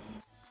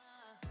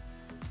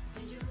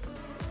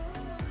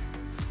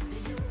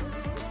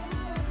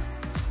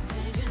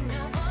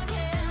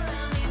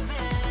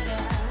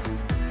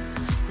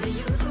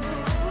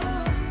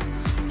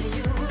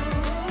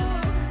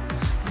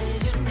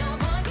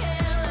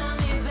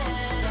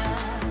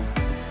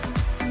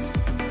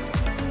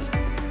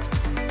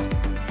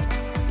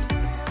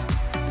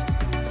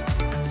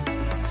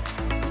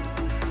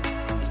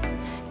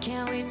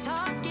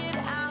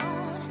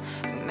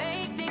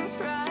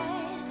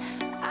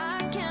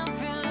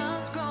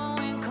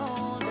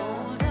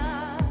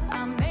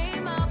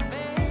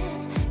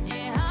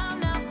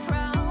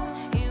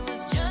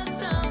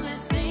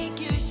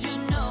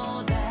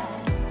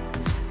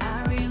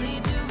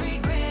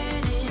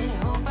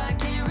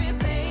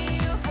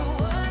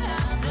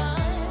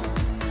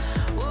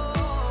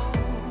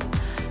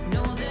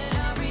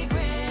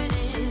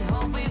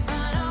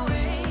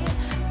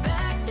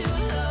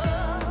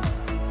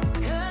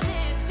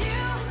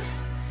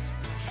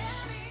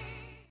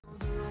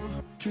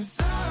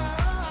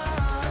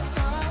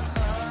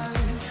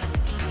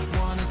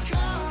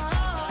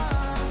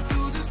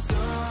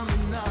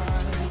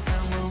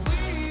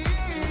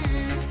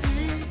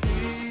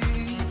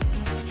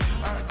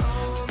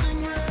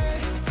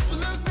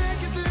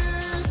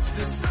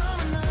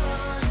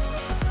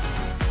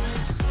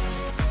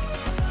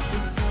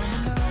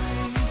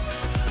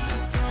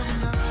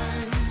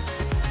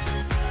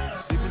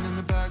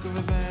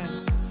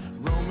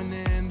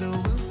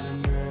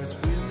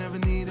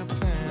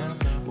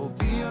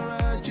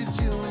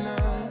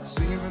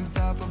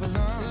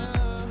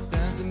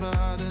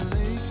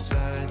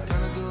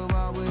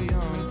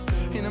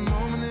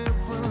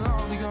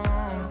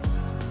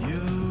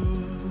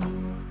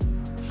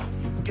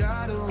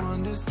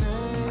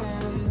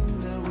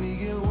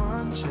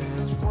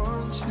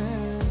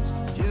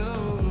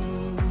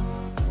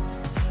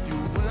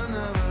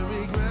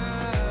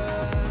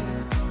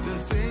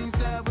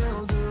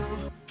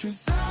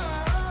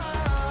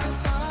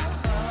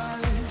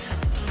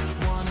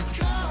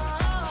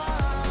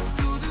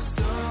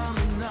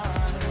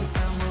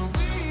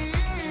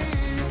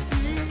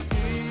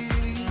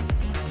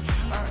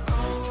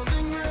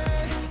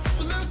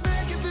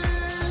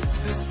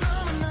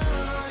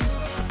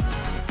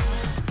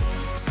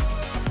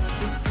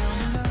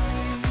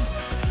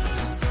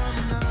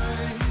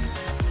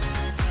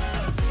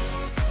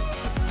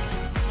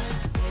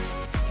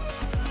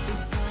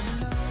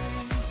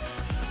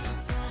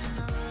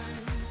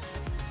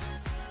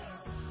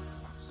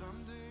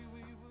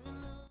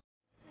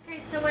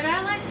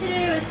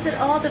 Put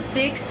all the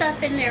big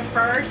stuff in there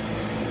first,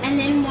 and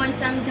then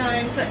once I'm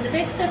done putting the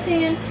big stuff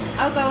in,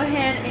 I'll go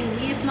ahead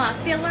and use my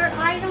filler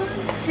items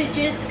to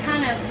just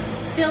kind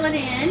of fill it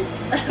in,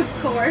 of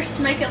course,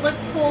 make it look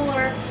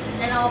fuller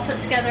and all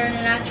put together, and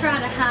then I try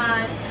to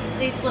hide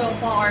these little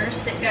bars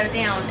that go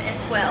down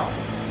as well.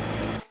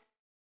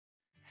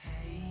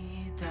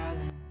 Hey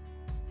darling,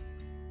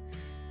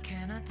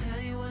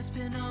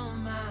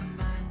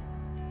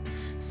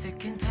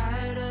 sick and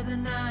tired of the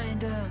 9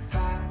 to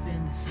 5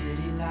 in the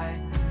city life.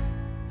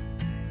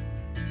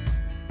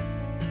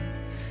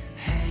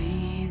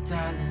 Hey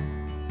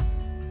darling,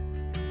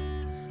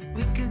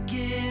 we could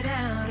get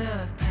out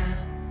of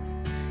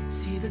town,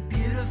 see the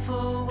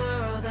beautiful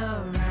world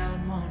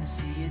around, wanna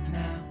see it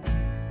now.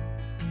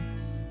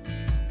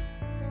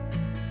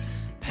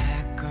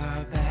 Pack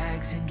our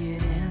bags and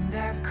get in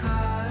that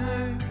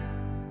car,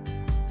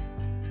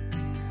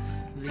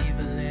 leave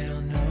a little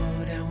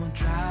note and we'll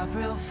drive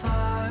real far.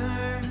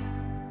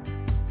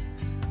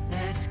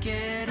 Let's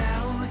get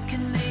out, we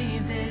can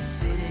leave this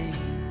city,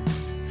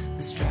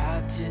 let's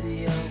drive to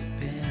the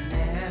open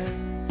air.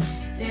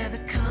 Yeah, the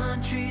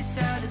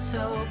countryside is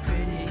so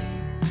pretty,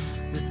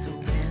 with the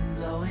wind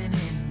blowing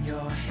in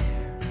your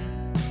hair.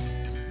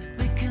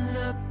 We can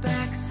look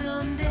back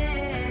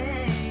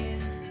someday,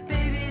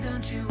 baby,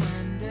 don't you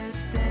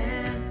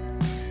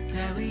understand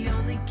that we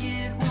only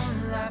get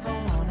one life?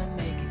 I wanna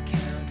make it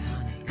count,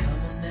 honey, come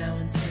on now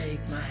and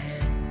take my hand.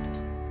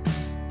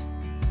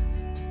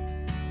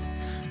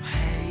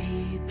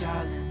 Hey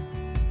darling,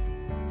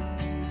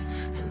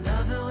 I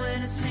love it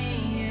when it's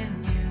me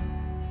and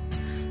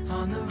you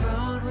on the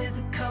road with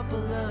a couple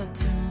of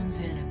tunes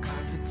in a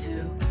car for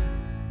two.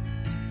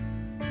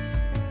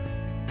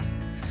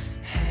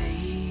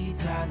 Hey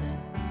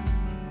darling,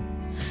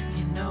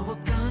 you know we're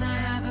gonna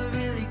have a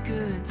really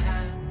good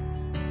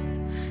time,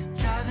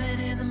 driving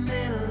in the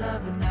middle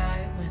of the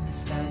night when the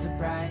stars are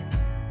bright.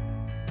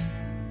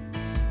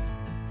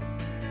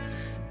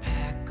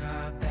 Pack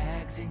our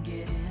bags and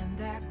get in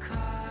that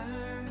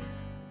car,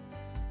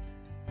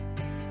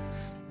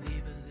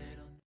 leave a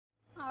little.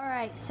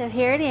 Alright, so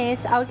here it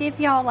is. I'll give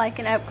y'all like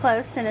an up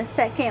close in a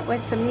second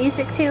with some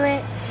music to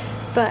it.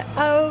 But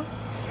oh,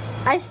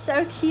 it's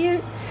so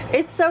cute.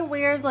 It's so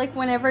weird, like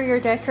whenever you're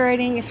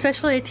decorating,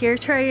 especially a tier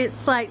tray,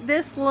 it's like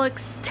this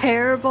looks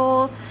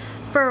terrible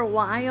for a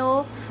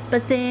while,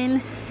 but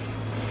then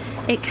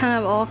it kind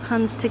of all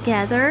comes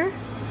together.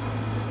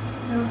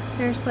 So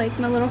there's like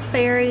my little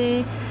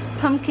fairy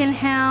pumpkin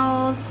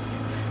house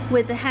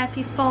with the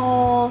happy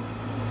fall.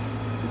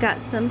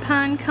 Got some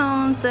pine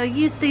cones. I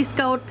used these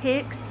gold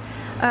picks,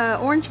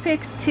 orange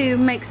picks, to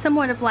make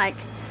somewhat of like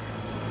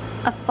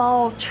a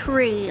fall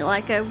tree,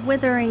 like a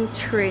withering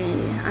tree.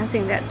 I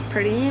think that's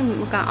pretty.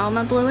 We've got all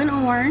my blue and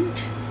orange.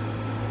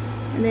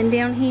 And then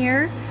down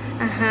here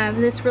I have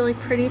this really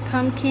pretty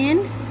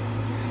pumpkin,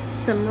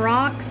 some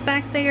rocks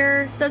back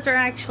there. Those are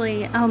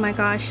actually, oh my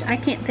gosh, I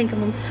can't think of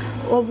them.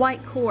 Well,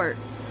 white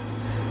quartz.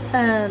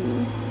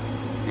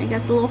 I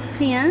got the little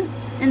fence,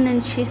 and then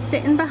she's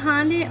sitting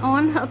behind it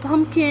on a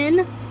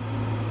pumpkin.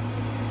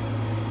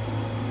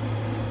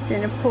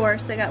 Then of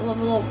course I got a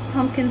little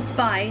pumpkin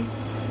spice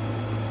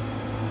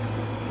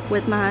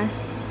with my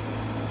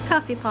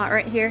coffee pot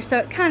right here, so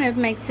it kind of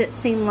makes it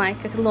seem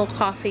like a little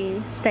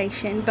coffee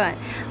station. But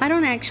I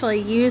don't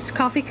actually use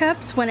coffee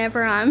cups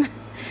whenever I'm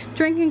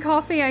drinking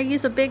coffee. I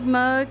use a big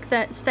mug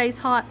that stays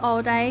hot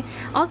all day.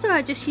 Also,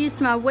 I just used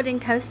my wooden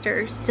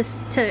coasters just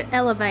to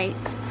elevate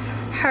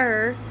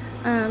her.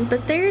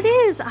 But there it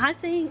is. I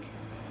think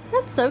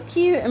that's so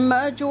cute, and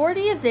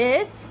majority of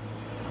this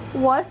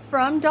was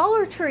from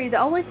Dollar Tree. The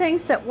only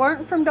things that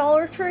weren't from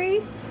Dollar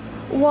Tree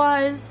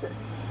was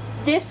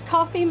this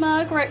coffee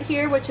mug right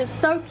here, which is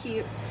so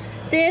cute.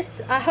 This,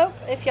 I hope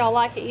if y'all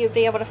like it, you'd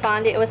be able to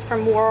find it. It was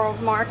from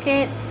World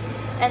Market.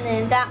 And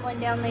then that one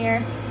down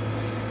there,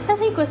 I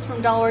think was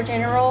from Dollar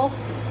General.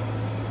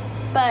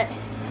 But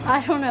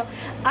I don't know.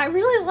 I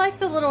really like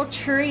the little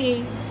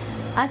tree.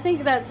 I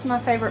think that's my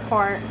favorite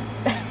part.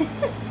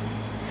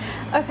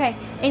 Okay,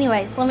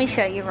 anyways, let me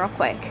show you real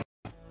quick.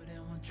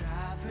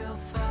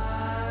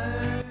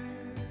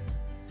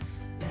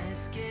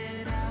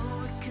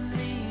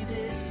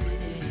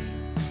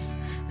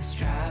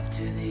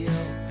 To the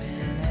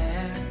open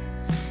air.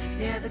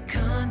 Yeah, the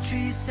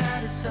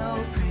countryside is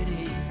so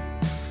pretty,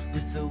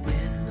 with the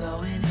wind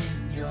blowing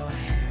in your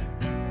hair.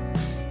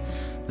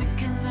 We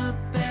can look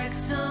back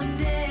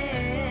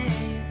someday,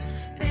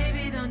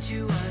 baby, don't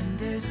you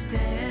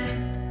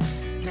understand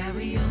that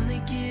we only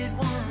get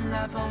one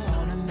life? I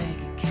wanna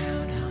make it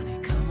count, honey,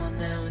 come on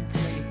now and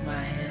take my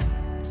hand.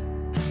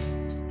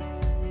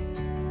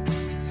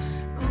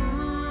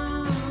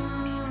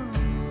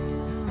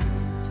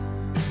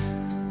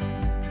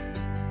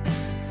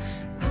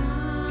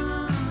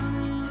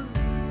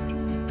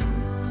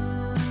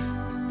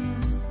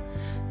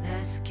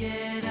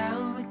 Get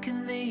out, we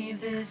can leave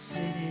this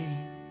city,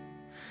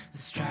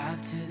 let's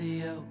drive to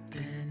the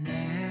open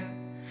air.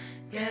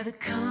 Yeah, the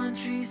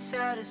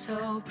countryside is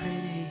so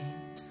pretty,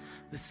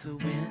 with the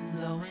wind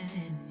blowing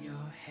in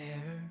your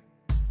hair.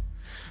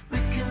 We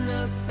can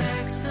look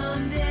back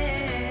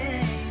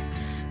someday,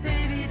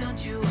 baby,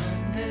 don't you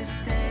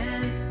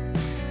understand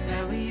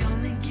that we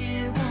only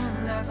get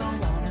one life? I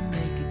wanna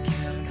make it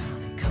count,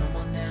 honey, come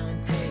on now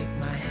and take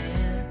my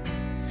hand.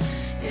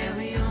 Yeah,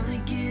 we only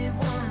get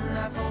one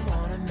life. I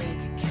wanna make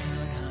it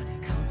count, honey,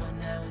 come on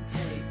now and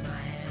take my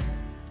hand.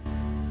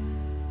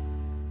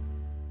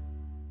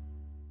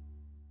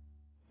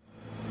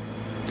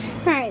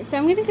 Alright, so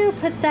I'm gonna go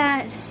put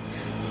that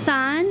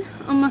sign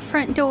on my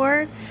front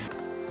door.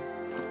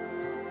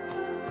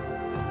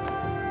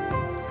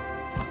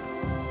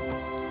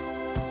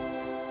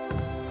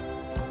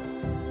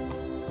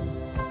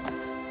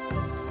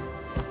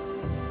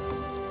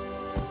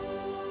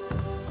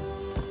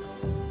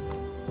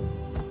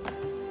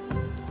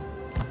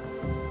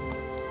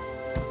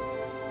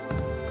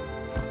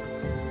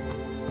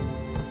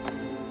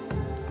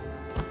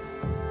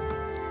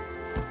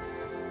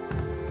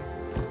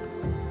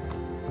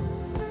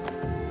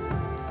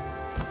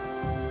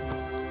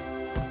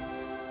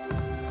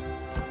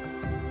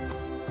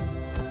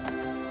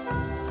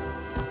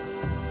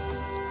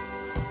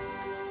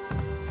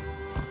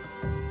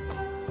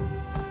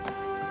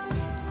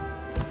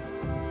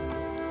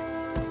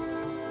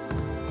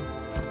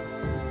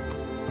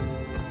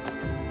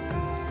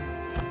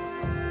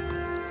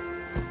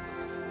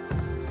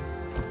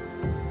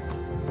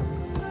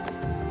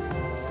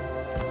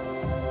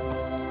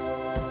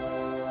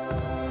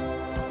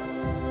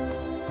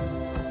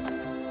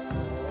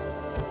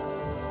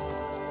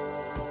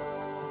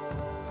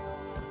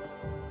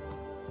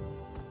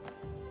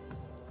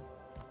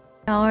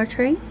 Dollar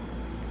Tree.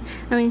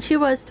 I mean, she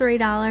was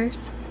 $3,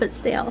 but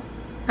still,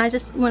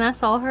 when I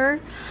saw her,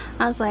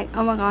 I was like,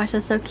 oh my gosh,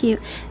 that's so cute.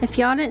 If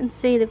y'all didn't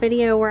see the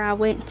video where I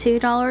went to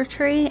Dollar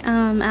Tree,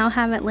 I'll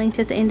have it linked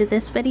at the end of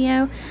this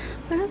video,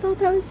 but I thought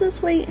that was so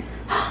sweet.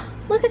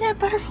 Look at that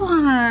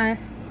butterfly.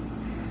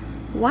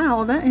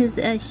 Wow, that is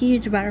a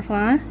huge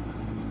butterfly.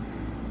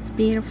 It's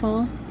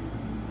beautiful.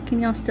 Can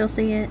y'all still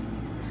see it?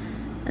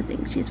 I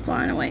think she's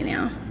flying away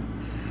now.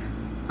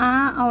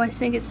 I always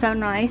think it's so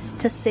nice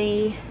to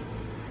see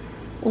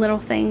little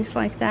things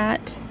like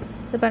that,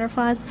 the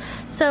butterflies.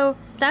 So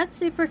that's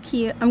super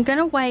cute. I'm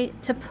gonna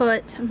wait to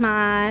put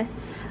my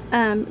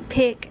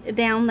pick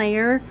down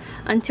there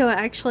until I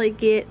actually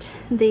get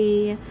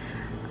the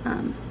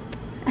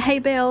hay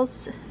bales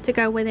to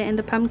go with it and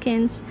the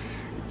pumpkins.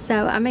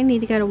 So I may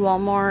need to go to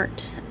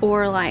Walmart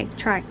or like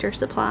Tractor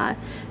Supply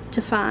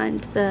to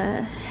find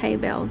the hay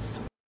bales.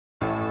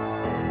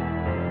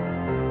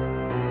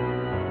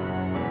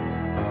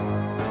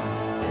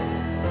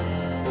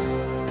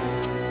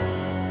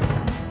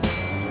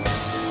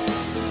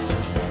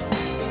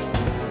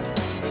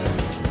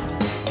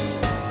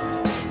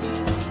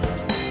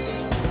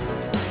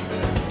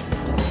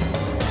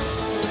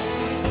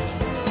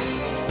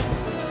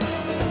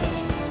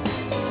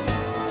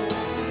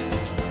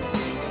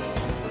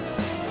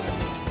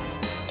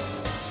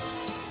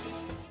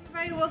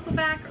 Welcome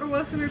back, or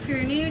welcome if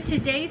you're new.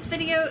 Today's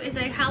video is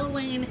a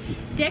Halloween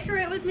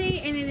decorate with me,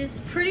 and it is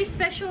pretty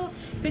special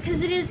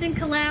because it is in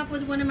collab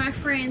with one of my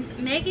friends,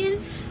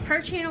 Megan. Her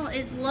channel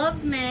is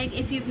Love Meg.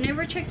 If you've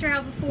never checked her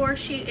out before,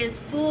 she is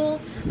full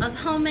of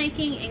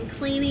homemaking and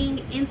cleaning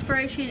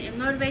inspiration and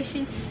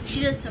motivation.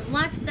 She does some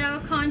lifestyle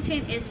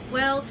content as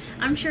well.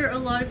 I'm sure a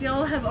lot of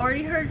y'all have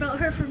already heard about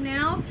her from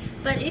now,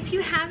 but if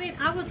you haven't,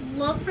 I would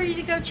love for you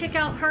to go check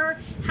out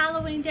her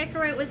Halloween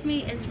decorate with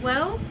me as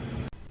well.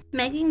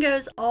 Megan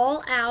goes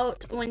all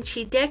out when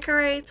she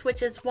decorates,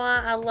 which is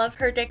why I love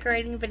her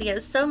decorating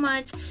videos so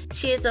much.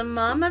 She is a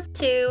mom of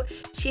 2.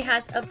 She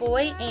has a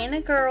boy and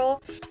a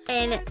girl,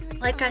 and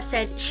like I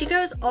said, she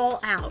goes all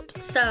out.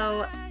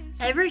 So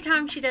every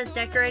time she does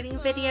decorating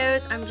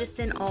videos, I'm just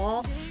in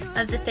awe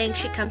of the things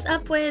she comes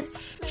up with.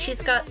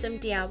 She's got some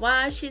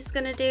DIY she's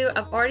gonna do.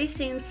 I've already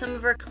seen some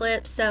of her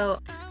clips, so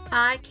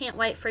I can't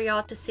wait for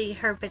y'all to see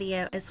her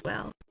video as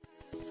well.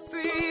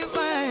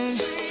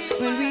 Rewind,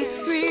 when we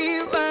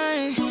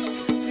rewind,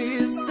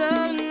 feels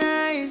so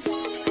nice.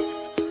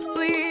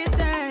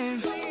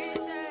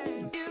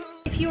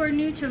 If you are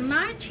new to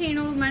my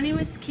channel, my name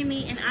is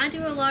Kimmy, and I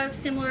do a lot of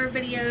similar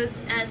videos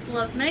as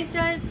Love Meg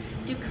does.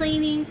 Do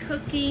cleaning,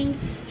 cooking,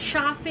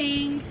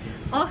 shopping,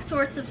 all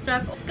sorts of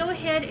stuff. Let's go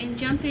ahead and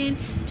jump in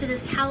to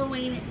this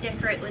Halloween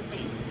decorate with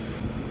me.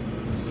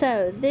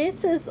 So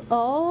this is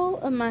all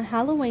of my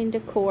Halloween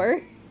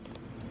decor.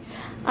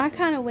 I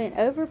kind of went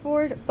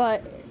overboard,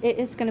 but it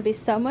is going to be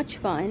so much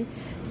fun.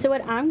 So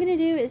what I'm going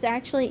to do is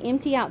actually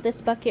empty out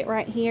this bucket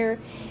right here,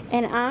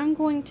 and I'm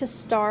going to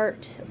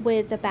start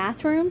with the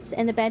bathrooms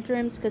and the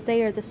bedrooms because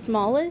they are the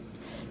smallest.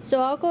 So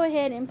I'll go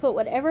ahead and put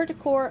whatever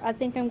decor I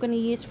think I'm going to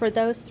use for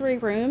those 3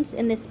 rooms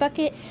in this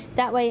bucket.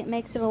 That way it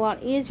makes it a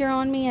lot easier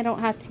on me. I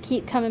don't have to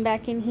keep coming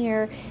back in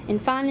here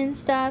and finding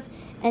stuff.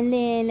 And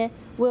then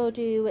we'll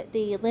do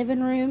the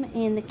living room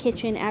and the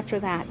kitchen after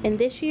that. And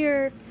this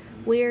year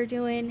we're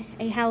doing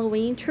a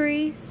Halloween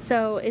tree,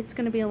 so it's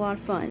going to be a lot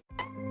of fun.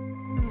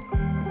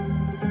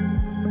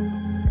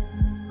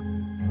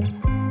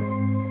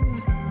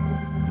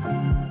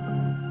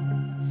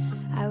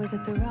 I was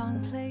at the wrong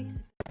place.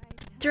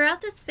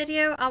 Throughout this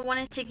video, I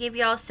wanted to give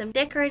y'all some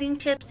decorating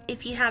tips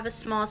if you have a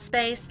small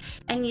space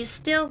and you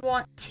still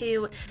want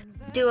to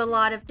do a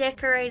lot of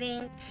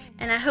decorating,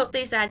 and I hope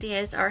these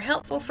ideas are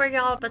helpful for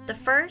y'all. But the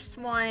first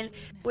one,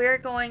 we're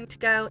going to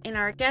go in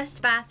our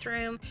guest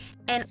bathroom,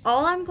 and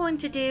all I'm going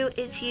to do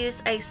is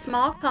use a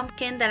small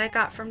pumpkin that I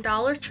got from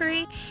Dollar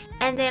Tree,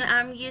 and then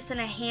I'm using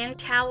a hand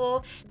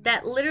towel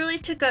that literally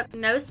took up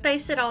no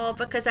space at all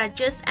because I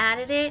just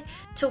added it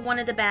to one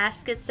of the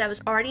baskets that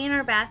was already in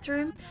our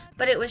bathroom,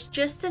 but it was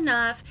just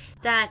enough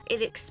that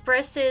it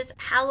expresses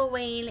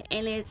Halloween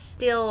and it's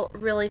still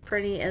really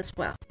pretty as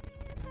well.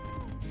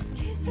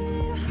 Kiss a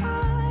little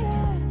harder.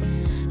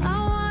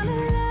 I wanna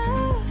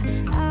love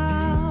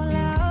out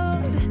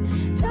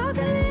loud. Talk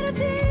a little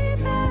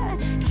deeper.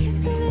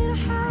 Kiss a little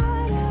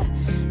harder.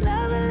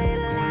 Love a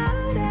little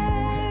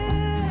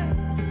louder.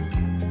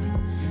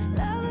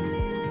 Love a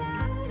little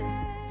louder.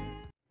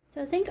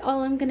 So I think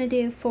all I'm gonna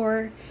do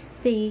for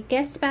the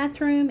guest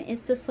bathroom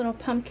is this little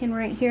pumpkin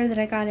right here that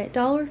I got at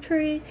Dollar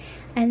Tree,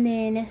 and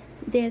then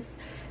this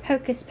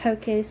Hocus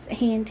Pocus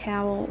hand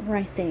towel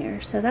right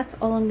there. So that's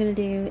all I'm gonna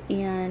do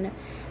in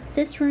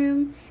this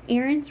room.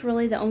 Aaron's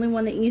really the only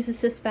one that uses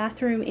this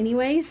bathroom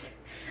anyways.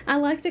 I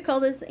like to call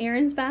this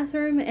Aaron's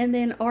bathroom, and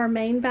then our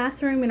main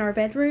bathroom in our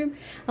bedroom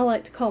I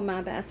like to call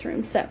my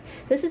bathroom. So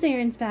this is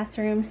Aaron's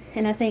bathroom,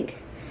 and I think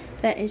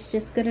that is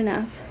just good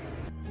enough.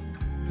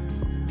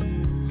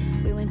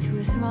 We went to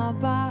a small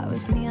bar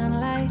with neon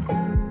lights.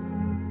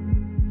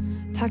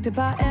 Talked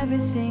about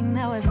everything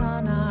that was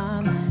on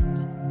our mind.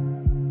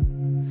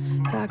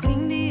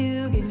 Talking to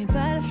you gave me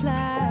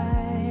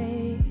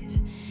butterflies.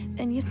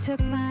 Then you took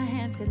my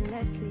hand, said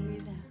let's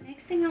leave now.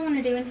 Next thing I want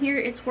to do in here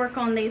is work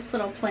on these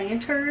little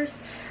planters.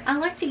 I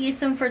like to use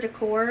them for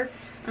decor,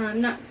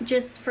 not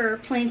just for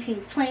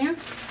planting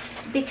plants,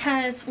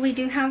 because we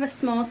do have a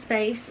small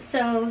space.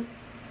 So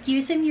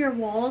using your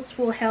walls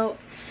will help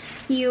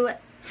you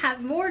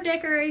have more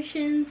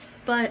decorations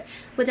but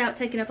without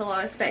taking up a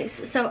lot of space.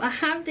 So I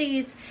have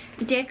these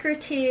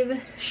decorative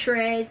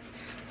shreds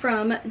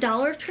from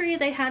Dollar Tree.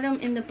 They had them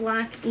in the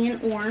black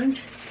and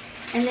orange,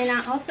 and then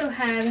I also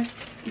have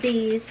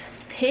these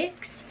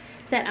picks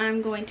that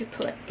I'm going to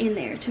put in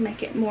there to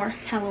make it more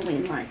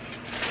Halloween like.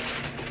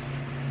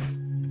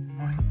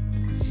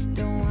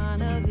 Don't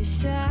wanna be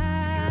shy.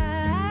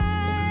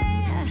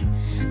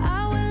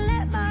 I will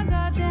let my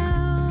guard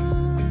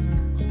down.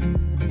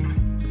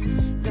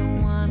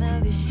 Don't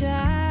wanna be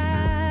shy.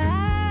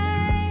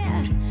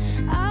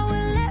 I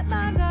will let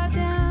my guard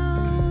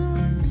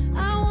down.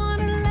 I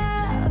wanna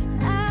laugh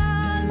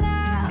out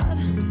loud.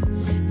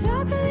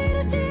 Talk a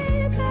little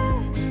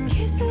deeper.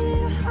 Kiss a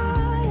little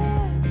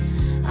harder.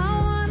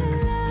 I wanna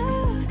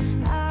laugh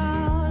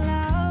out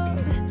loud.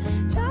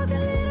 Talk a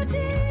little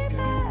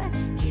deeper.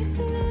 Kiss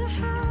a little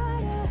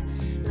harder.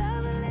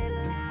 Love a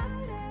little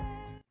louder.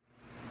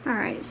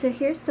 Alright, so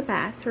here's the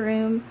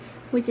bathroom.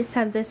 We just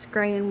have this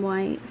gray and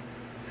white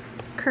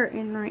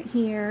curtain right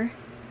here.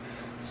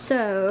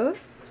 So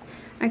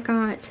I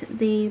got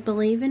the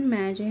Believe in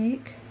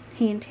Magic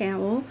hand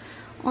towel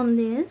on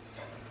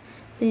this.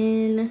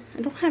 Then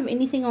I don't have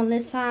anything on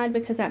this side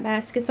because that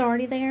basket's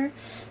already there.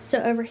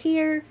 So over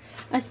here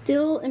I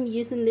still am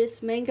using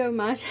this Mango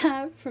Mai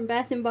Tai from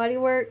Bath & Body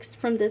Works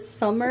from this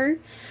summer.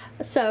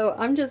 So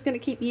I'm just going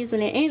to keep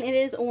using it, and it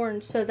is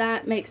orange, so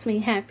that makes me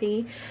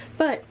happy.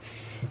 But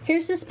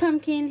here's this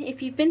pumpkin.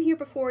 If you've been here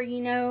before,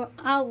 you know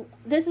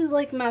this is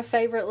like my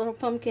favorite little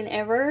pumpkin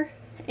ever,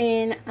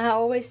 and I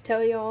always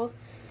tell y'all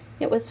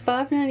it was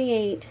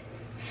 $5.98.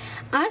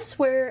 I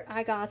swear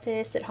I got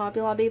this at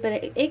Hobby Lobby, but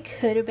it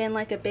could have been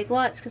like a Big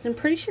Lots, because I'm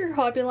pretty sure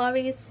Hobby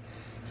Lobby's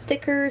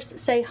stickers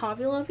say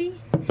Hobby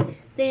Lobby.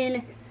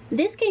 Then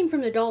this came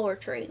from the Dollar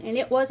Tree, and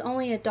it was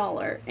only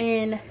 $1,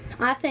 and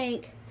I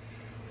think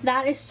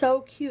that is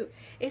so cute.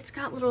 It's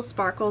got little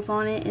sparkles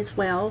on it as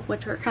well,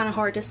 which are kind of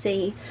hard to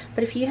see.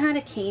 But if you had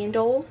a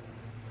candle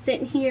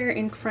sitting here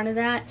in front of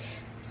that,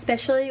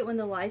 especially when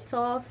the light's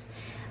off,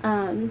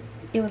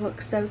 it would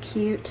look so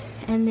cute.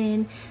 And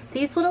then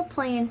these little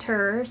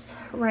planters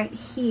right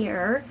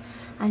here,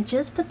 I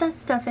just put that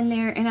stuff in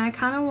there, and I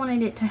kind of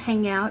wanted it to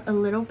hang out a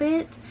little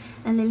bit.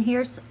 And then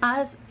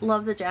I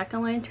love the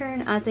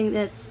jack-o'-lantern. I think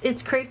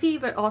it's creepy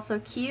but also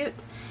cute.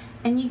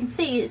 And you can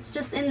see it's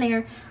just in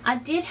there. I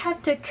did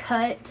have to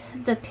cut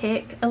the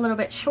pick a little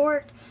bit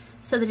short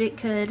so that it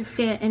could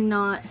fit and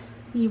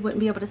you wouldn't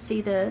be able to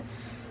see the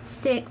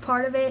stick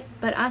part of it.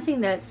 But I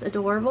think that's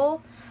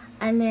adorable.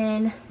 And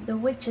then the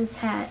witch's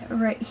hat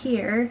right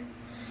here.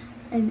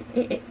 And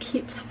it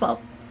keeps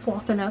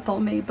flopping up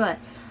on me. But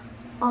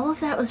all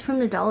of that was from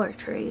the Dollar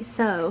Tree.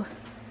 So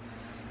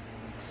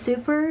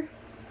super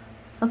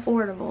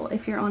affordable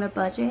if you're on a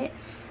budget,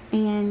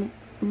 and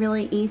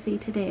really easy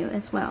to do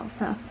as well.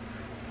 So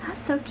that's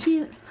so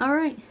cute. All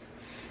right,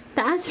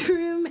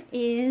 bathroom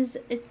is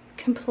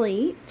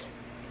complete.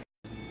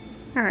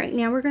 All right,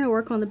 now we're gonna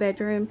work on the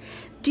bedroom.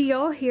 Do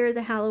y'all hear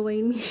the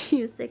Halloween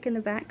music in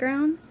the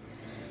background?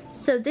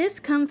 So this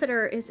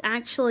comforter is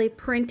actually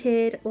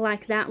printed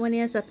like that one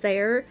is up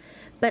there,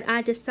 but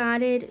I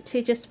decided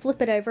to just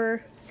flip it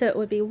over so it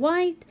would be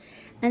white.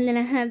 And then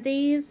I have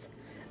these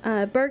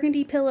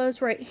burgundy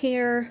pillows right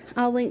here.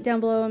 I'll link down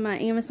below in my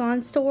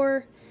Amazon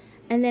store.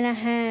 And then I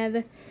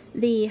have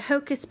the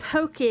Hocus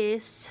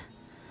Pocus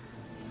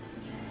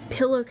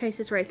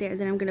pillowcases right there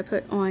that I'm going to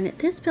put on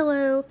this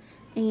pillow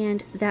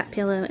and that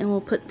pillow, and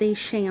we'll put these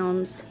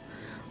shams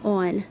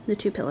on the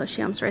two pillow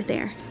shams right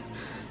there.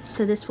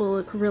 So this will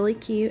look really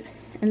cute.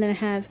 And then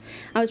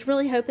I was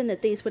really hoping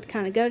that these would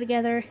kind of go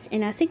together,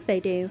 and I think they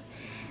do.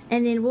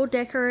 And then we'll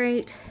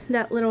decorate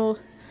that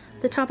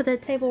the top of the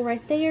table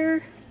right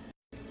there.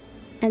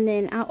 And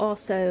then I'll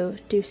also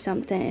do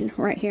something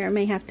right here. I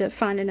may have to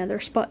find another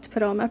spot to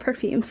put all my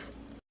perfumes.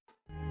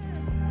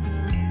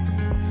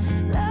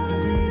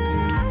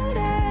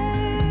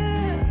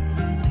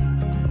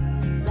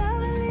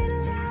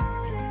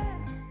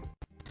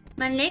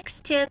 My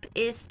next tip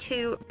is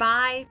to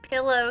buy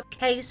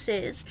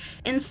pillowcases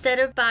instead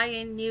of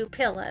buying new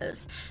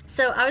pillows.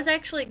 So I was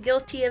actually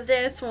guilty of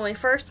this when we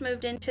first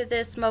moved into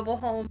this mobile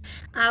home.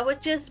 I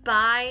would just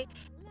buy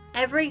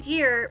every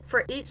year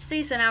for each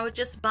season. I would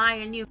just buy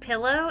a new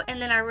pillow,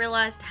 and then I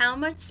realized how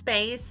much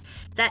space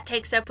that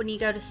takes up when you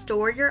go to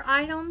store your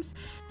items.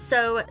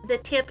 So the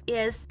tip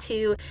is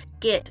to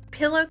get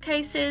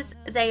pillowcases.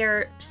 They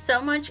are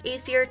so much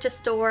easier to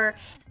store,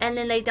 and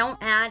then they don't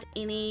add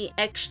any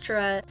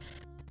extra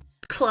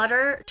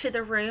clutter to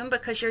the room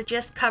because you're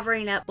just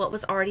covering up what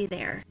was already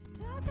there.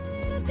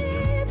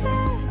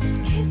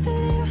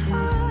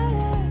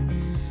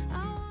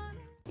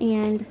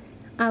 And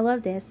I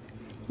love this.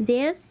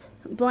 This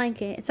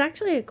blanket, it's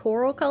actually a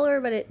coral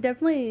color, but it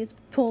definitely is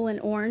pulling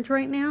orange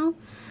right now.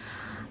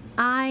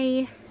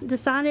 I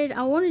decided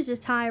I wanted to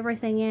tie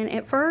everything in.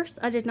 At first,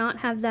 I did not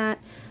have that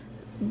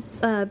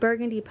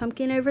burgundy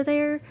pumpkin over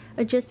there.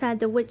 I just had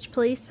the Witch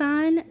Please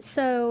sign.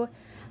 So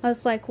I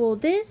was like, well,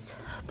 this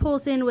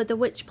pulls in with the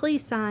Witch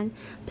Please sign,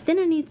 but then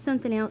I need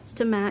something else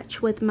to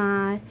match with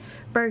my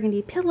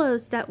burgundy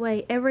pillows. That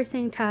way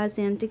everything ties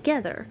in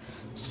together.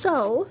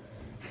 So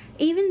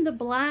even the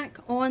black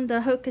on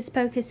the Hocus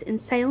Pocus and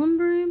Salem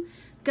broom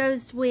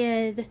goes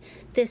with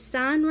this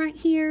sign right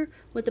here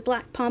with the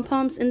black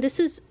pom-poms. And this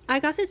is, I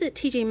got this at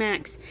TJ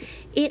Maxx.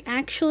 It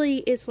actually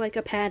is like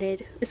a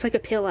padded, it's like a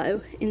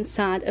pillow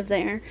inside of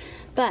there.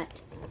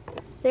 But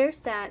there's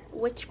that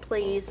Witch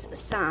Please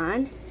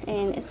sign,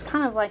 and it's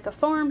kind of like a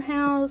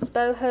farmhouse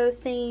boho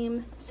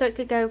theme, so it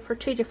could go for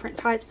two different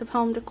types of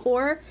home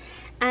decor.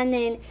 And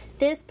then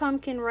this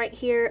pumpkin right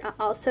here I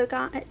also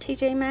got at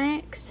TJ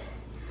Maxx.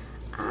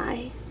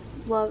 I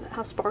love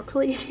how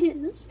sparkly it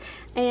is,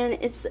 and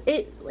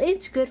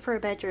it's good for a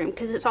bedroom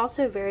because it's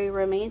also very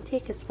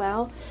romantic as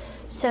well.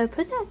 So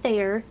put that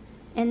there,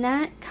 and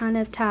that kind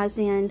of ties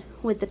in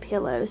with the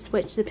pillows,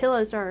 which the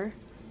pillows are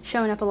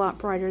showing up a lot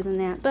brighter than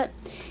that, but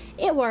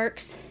it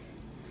works.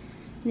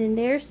 And then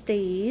there's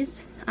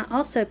these. I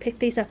also picked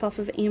these up off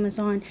of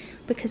Amazon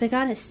because I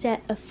got a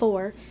set of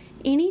 4.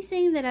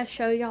 Anything that I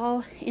show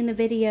y'all in the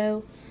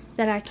video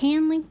that I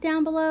can link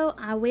down below,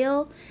 I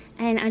will.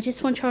 And I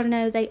just want y'all to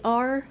know they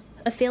are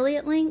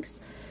affiliate links,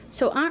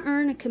 so I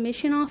earn a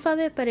commission off of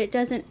it, but it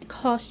doesn't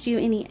cost you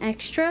any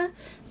extra.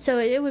 So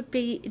it would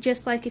be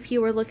just like if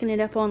you were looking it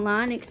up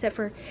online, except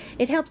for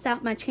it helps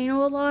out my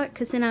channel a lot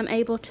because then I'm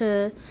able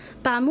to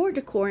buy more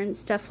decor and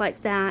stuff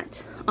like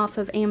that off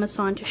of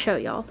Amazon to show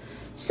y'all.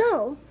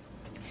 So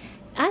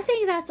I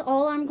think that's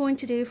all I'm going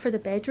to do for the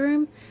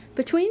bedroom.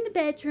 Between the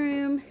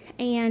bedroom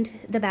and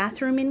the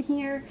bathroom in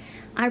here,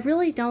 I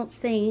really don't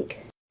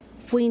think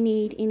we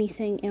need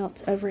anything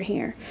else over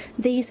here.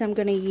 These I'm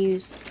going to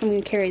use, I'm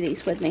going to carry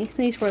these with me.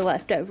 These were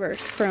leftovers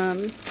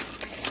from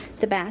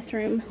the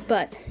bathroom,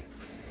 but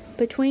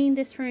between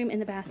this room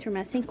and the bathroom,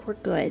 I think we're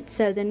good.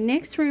 So the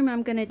next room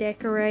I'm going to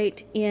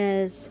decorate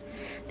is,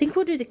 I think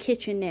we'll do the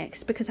kitchen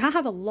next, because I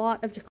have a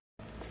lot of decor.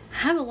 I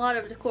have a lot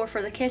of decor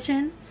for the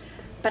kitchen,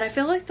 but I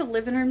feel like the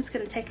living room is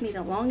going to take me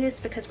the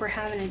longest because we're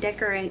having to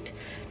decorate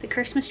the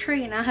Christmas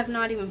tree, and I have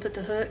not even put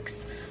the hooks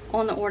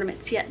on the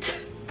ornaments yet.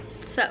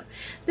 So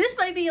this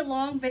may be a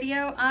long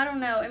video, I don't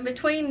know. In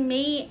between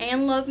me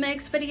and Love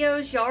Meg's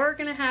videos, y'all are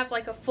gonna have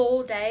like a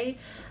full day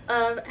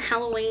of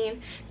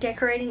Halloween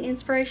decorating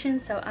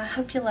inspiration, so I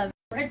hope you love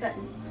it. Red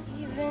button.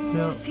 Even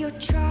if you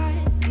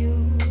tried,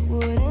 you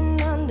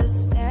wouldn't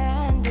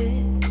understand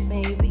it.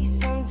 Maybe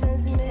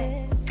something's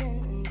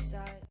missing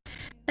inside.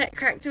 That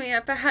cracked me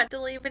up. I had to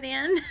leave it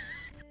in.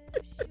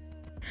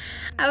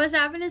 I was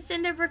having to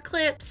send over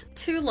clips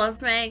to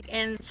Love Meg,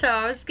 and so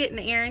I was getting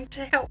Aaron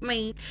to help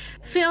me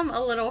film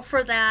a little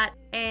for that,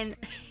 and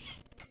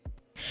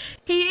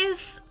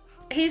he's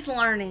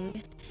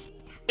learning.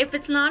 If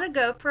it's not a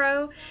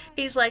GoPro,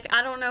 he's like,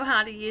 I don't know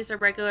how to use a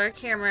regular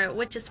camera,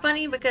 which is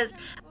funny because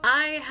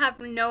I have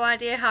no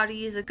idea how to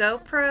use a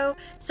GoPro,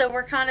 so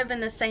we're kind of in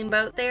the same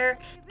boat there.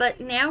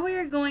 But now we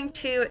are going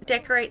to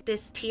decorate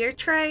this tier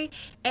tray,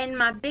 and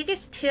my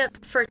biggest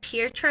tip for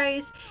tier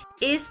trays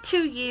is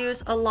to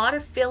use a lot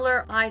of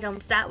filler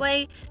items. That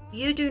way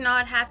you do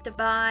not have to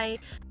buy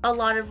a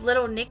lot of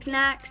little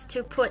knickknacks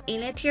to put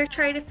in a tier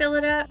tray to fill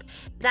it up.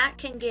 That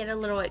can get a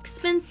little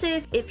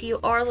expensive if you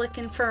are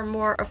looking for a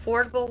more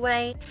affordable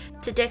way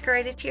to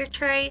decorate a tier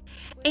tray.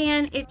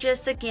 And it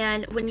just,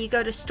 again, when you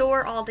go to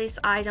store all these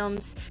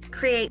items,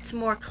 creates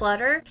more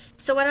clutter.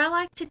 So what I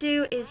like to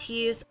do is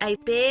use a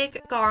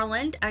big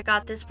garland. I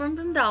got this one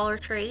from Dollar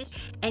Tree,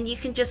 and you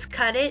can just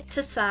cut it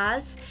to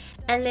size.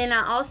 And then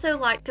I also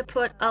like to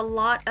put a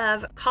lot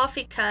of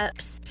coffee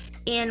cups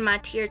in my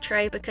tier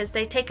tray because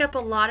they take up a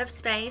lot of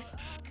space,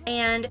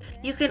 and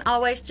you can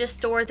always just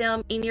store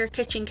them in your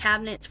kitchen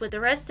cabinets with the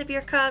rest of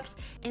your cups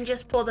and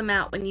just pull them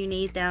out when you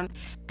need them.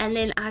 And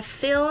then I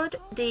filled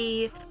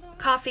the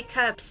coffee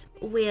cups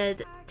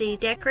with the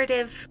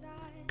decorative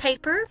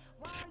paper,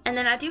 and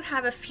then I do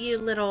have a few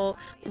little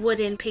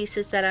wooden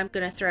pieces that I'm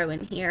going to throw in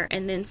here,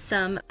 and then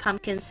some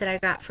pumpkins that I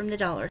got from the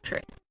Dollar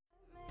Tree.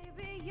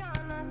 Maybe you're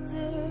not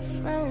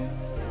different.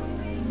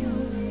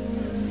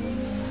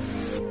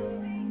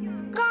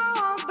 Go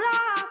on, blow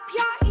up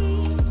your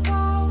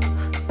ego,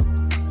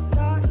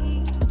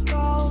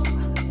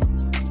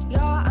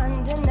 your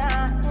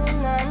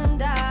undenying,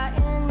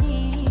 undying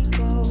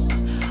ego.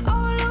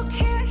 Oh, look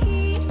here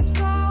he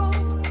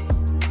goes,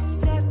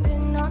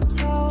 stepping on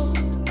toes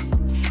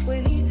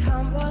with his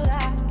humble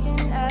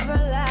acting,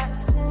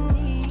 everlasting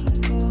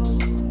ego.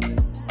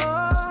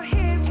 Oh,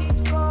 here he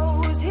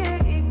goes, here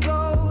he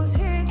goes,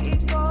 here he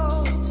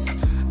goes.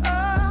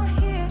 Oh,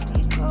 here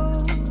he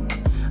goes,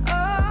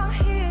 oh,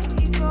 here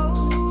he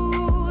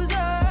goes,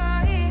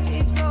 oh, here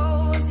he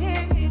goes,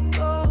 here he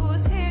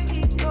goes, here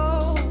he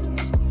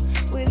goes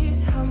with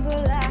his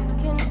humble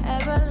acting,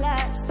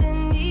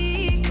 everlasting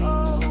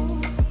ego.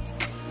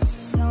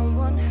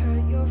 Someone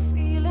hurt your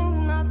feelings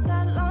not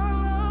that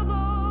long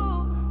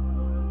ago,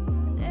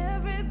 and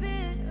every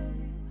bit of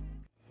you.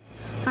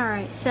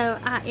 Alright, so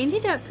I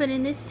ended up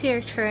putting this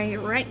tier tray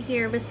right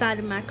here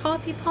beside my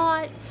coffee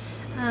pot.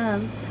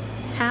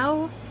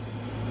 How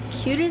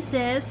cute is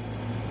this?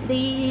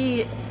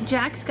 The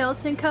Jack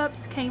Skeleton cups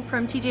came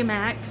from TJ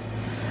Maxx,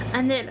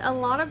 and then a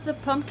lot of the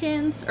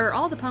pumpkins, or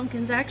all the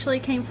pumpkins actually,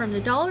 came from the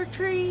Dollar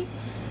Tree,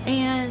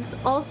 and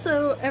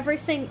also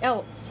everything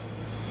else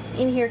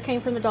in here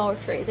came from the Dollar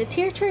Tree. The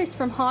tier tray is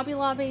from Hobby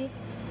Lobby,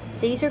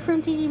 these are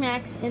from TJ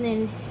Maxx, and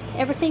then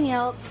everything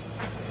else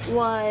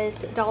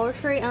was Dollar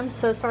Tree. I'm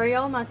so sorry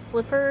y'all, my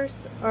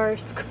slippers are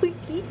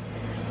squeaky,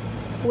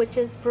 which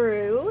is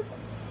Brew.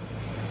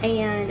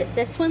 And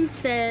this one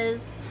says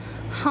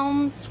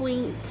Home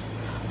Sweet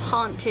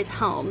Haunted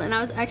Home, and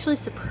I was actually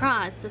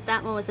surprised that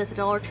that one was at the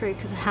Dollar Tree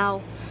because of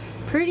how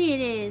pretty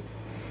it is.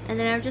 And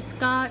then I've just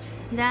got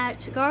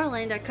that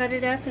garland. I cut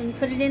it up and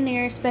put it in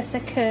there as best I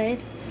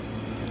could.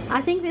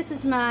 I think this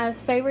is my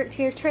favorite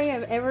tier tray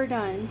I've ever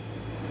done.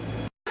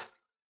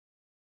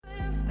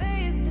 Couldn't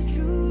face the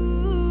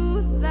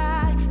truth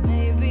that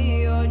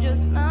maybe you're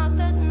just not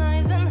that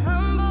nice and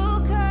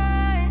humble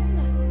kind.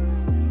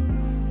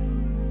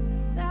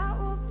 That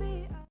will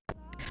be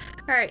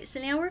Alright, so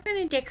now we're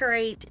going to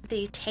decorate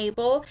the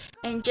table,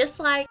 and just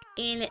like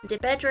in the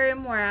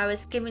bedroom where I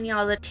was giving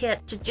y'all the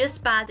tip to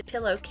just buy the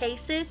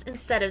pillowcases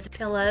instead of the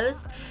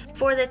pillows,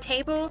 for the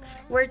table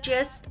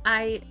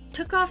I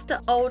took off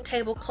the old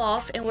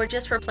tablecloth and we're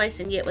just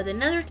replacing it with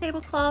another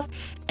tablecloth.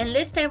 And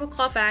this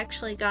tablecloth I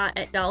actually got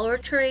at Dollar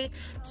Tree,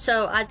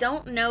 so I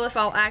don't know if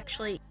I'll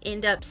actually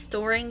end up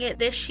storing it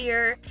this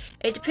year.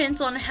 It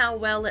depends on how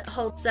well it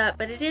holds up,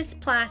 but it is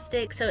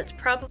plastic, so it's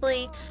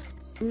probably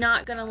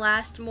not gonna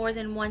last more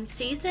than one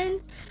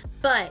season.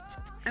 But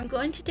I'm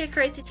going to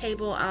decorate the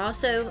table. I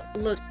also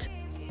looked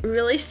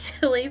really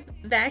silly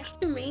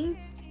vacuuming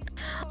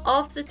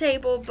off the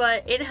table,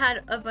 but it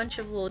had a bunch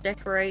of little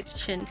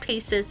decoration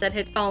pieces that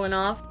had fallen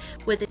off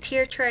with the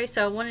tier tray,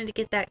 so I wanted to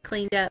get that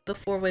cleaned up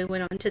before we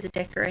went on to the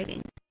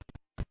decorating.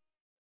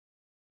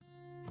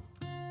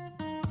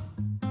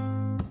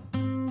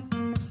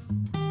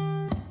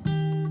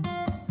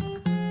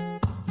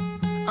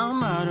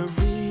 I'm out of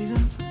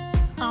reasons,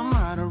 I'm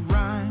out of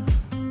rhyme,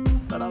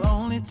 but I'll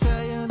only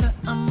tell you that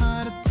I'm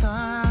out of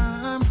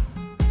time.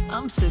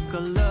 I'm sick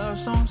of love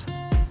songs,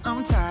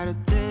 I'm tired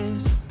of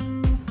this,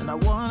 and I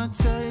wanna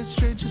tell you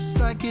straight just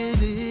like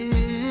it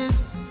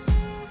is.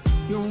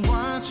 You're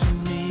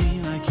watching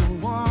me like you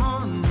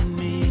want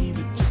me,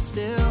 but you're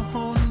still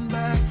holding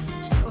back,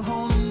 still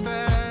holding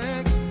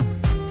back.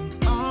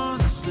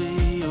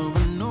 Honestly, you're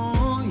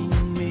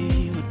annoying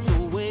me with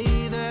the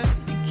way that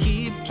you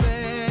keep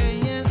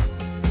playing.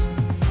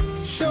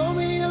 Show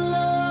me your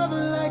love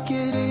like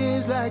it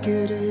is, like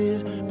it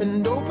is.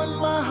 Bend open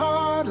my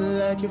heart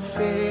like you're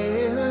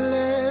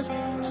fearless.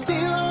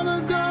 Steal all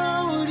the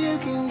gold you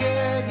can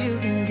get, you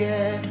can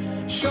get.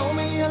 Show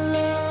me your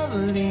love,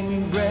 leave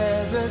me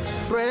breathless,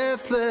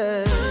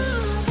 breathless.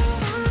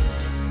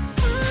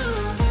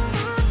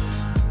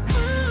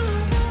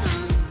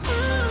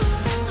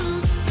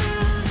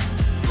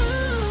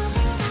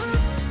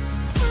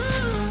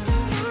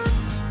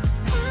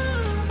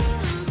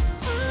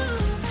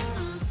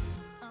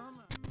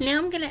 Now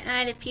I'm going to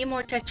add a few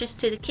more touches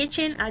to the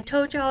kitchen. I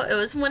told y'all it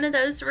was one of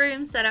those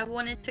rooms that I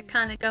wanted to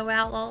kind of go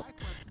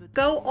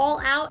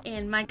all out,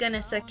 and my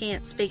goodness, I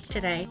can't speak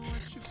today.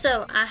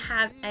 So I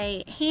have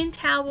a hand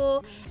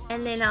towel,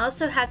 and then I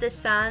also have this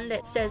sign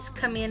that says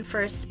 "Come in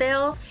for a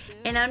spell,"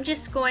 and I'm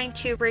just going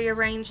to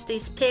rearrange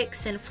these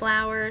picks and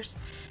flowers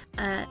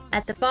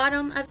at the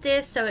bottom of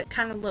this so it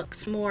kind of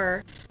looks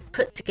more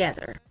put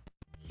together.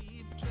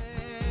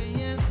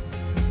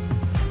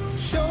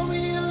 Show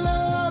me your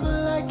love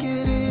like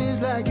it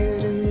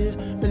is,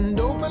 and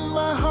open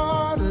my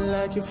heart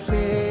like you're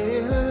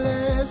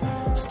fearless.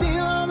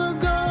 Steal all the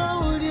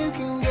gold you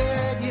can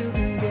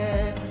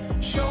get.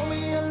 Show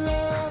me your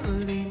love,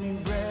 leave me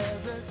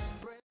breathless.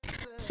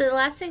 So the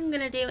last thing I'm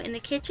going to do in the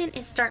kitchen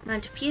is start my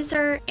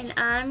diffuser, and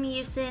I'm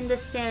using the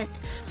scent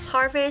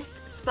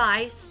Harvest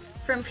Spice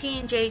from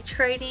P&J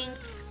Trading.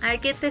 I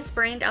get this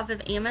brand off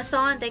of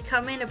Amazon. They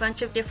come in a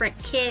bunch of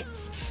different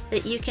kits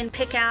that you can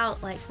pick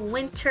out, like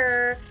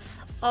winter,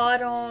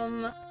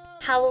 autumn,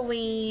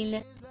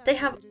 Halloween. They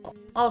have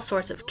all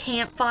sorts of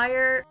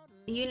campfire,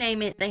 you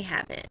name it, they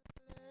have it.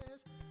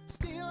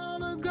 Steal all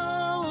the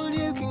gold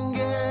you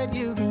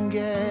can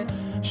get.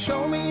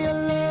 Show me your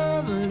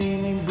love,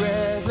 leave me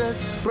breathless.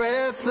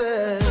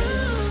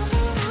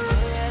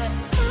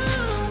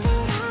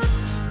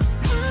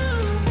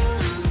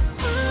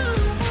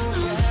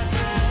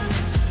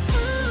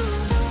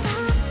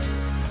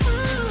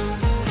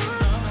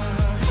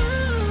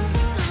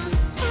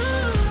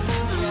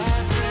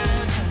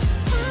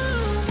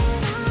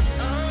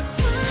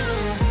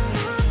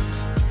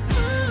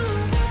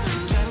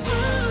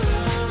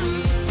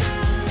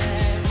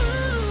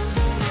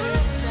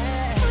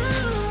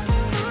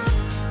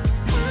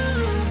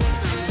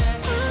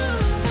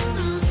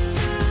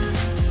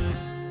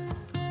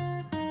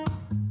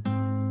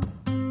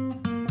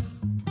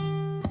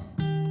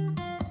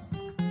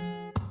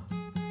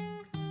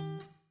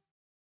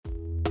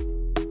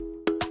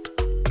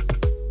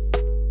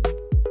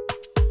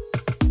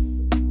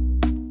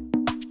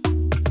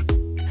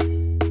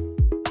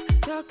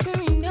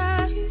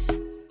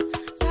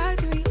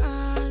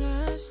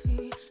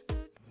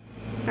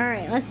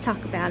 Alright, let's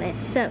talk about it.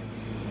 So,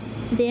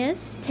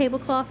 this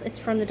tablecloth is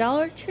from the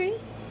Dollar Tree.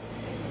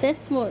 This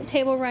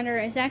table runner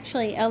is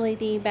actually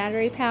LED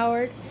battery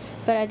powered,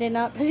 but I did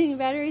not put any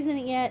batteries in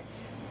it yet.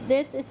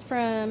 This is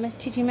from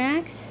TJ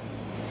Maxx.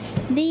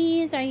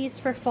 These I used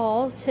for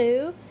fall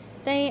too.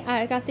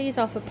 I got these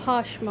off of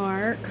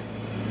Poshmark.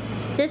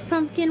 This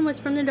pumpkin was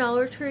from the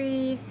Dollar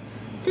Tree.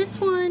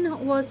 This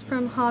one was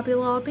from Hobby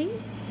Lobby.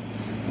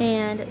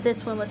 And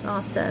this one was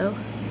also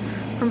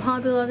from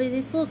Hobby Lobby.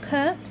 These little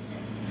cups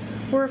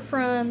were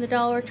from the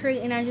Dollar Tree,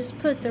 and I just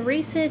put the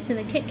Reese's and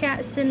the Kit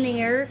Kats in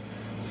there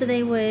so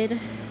they would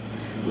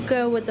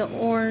go with the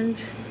orange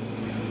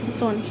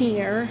that's on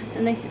here,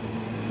 and they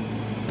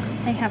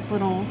have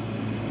little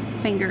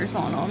fingers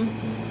on them.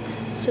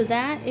 So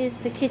that is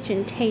the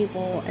kitchen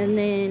table. And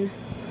then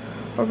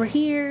over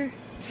here,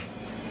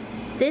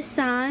 this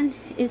sign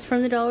is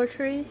from the Dollar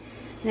Tree,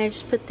 and I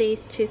just put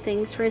these two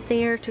things right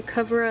there to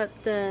cover up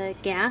the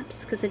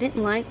gaps because I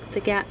didn't like the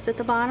gaps at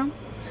the bottom.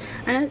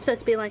 I know it's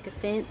supposed to be like a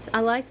fence. I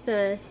like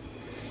the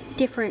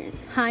different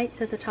heights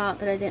at the top,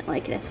 but I didn't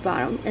like it at the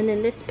bottom. And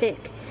then this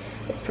pick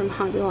is from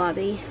Hobby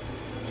Lobby.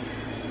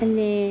 And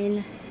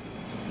then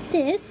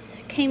this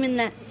came in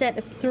that set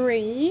of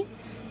 3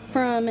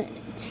 from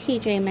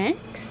TJ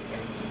Maxx.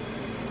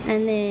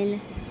 And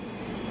then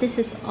this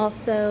is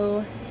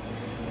also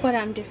what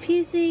I'm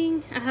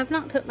diffusing. I have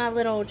not put my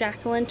little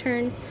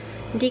jack-o'-lantern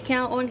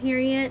decal on here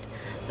yet,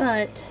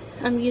 but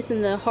I'm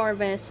using the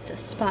Harvest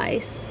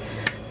Spice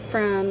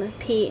from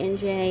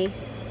P&J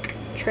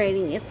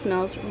Trading. It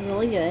smells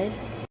really good.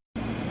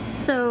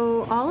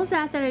 So all of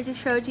that I just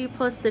showed you,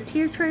 plus the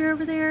tier tray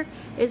over there,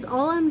 is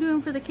all I'm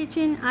doing for the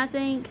kitchen. I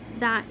think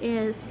that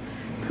is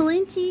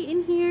plenty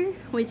in here.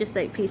 We just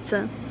ate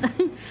pizza.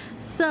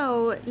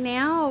 So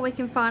now we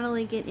can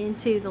finally get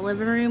into the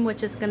living room,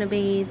 which is going to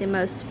be the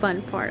most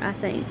fun part, I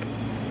think.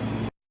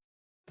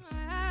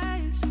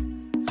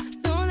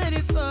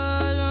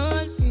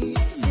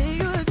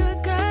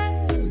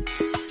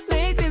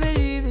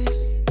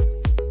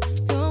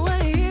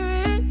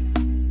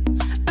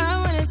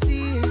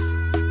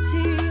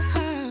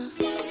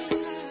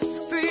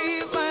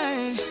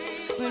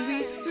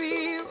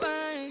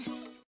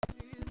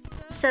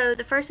 So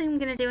the first thing I'm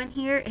going to do in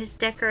here is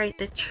decorate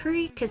the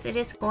tree because it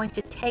is going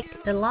to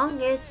take the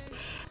longest.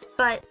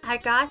 But I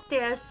got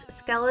this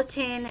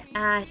skeleton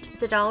at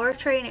the Dollar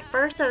Tree, and at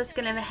first I was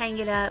going to hang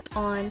it up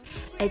on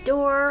a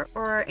door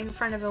or in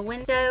front of a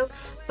window,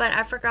 but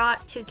I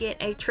forgot to get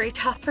a tree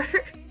topper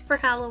for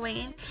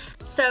Halloween.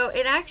 So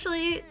it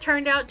actually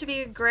turned out to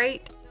be a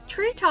great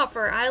tree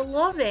topper. I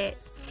love it.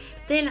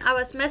 Then I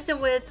was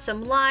messing with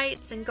some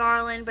lights and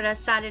garland, but I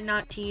decided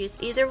not to use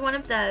either one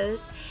of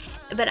those.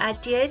 But I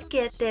did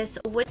get this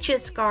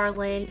witch's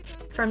garland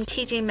from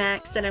TJ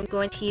Maxx that I'm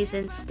going to use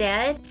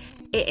instead.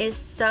 It is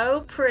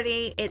so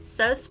pretty, it's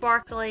so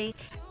sparkly,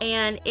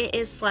 and it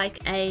is like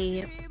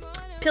a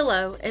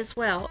pillow as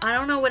well. I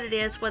don't know what it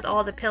is with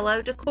all the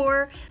pillow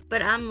decor,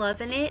 but I'm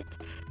loving it.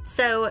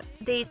 So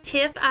the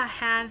tip I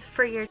have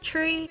for your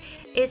tree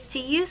is to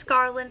use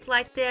garland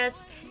like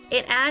this.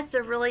 It adds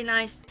a really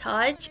nice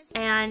touch,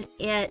 and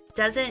it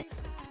doesn't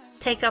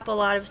take up a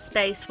lot of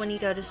space when you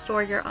go to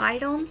store your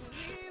items.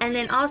 And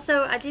then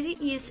also, I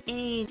didn't use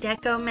any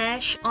deco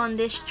mesh on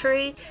this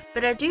tree,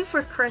 but I do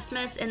for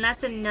Christmas, and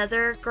that's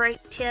another great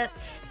tip,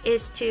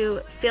 is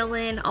to fill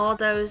in all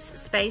those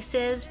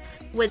spaces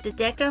with the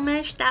deco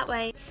mesh. That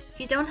way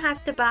you don't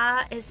have to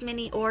buy as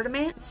many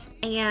ornaments,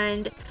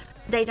 and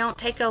they don't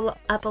take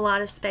up a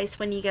lot of space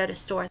when you go to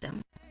store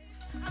them.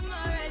 I'm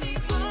already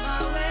on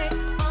my way,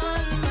 on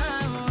my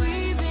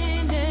way. We've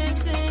been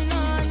dancing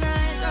all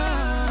night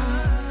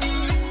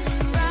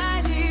long,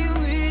 right here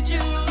with you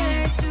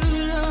way too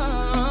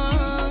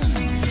long.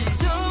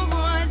 Don't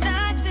want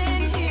nothing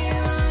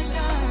here or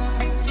now,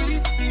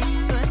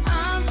 but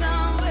I'm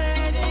done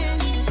waiting,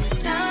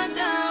 done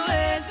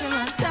wasting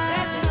my time.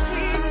 Let the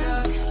sweet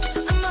talk,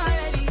 I'm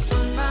already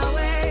on my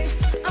way.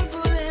 I'm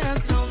pulling up,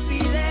 don't be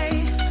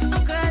late.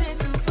 I'm cutting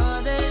through all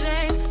the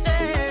lanes,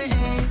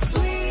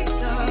 sweet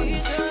talk. You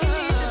need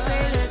to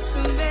say less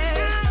to me.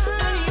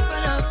 No need for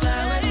no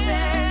flowers,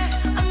 babe.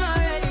 I'm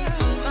already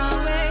on my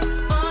way,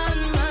 on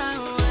my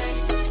way.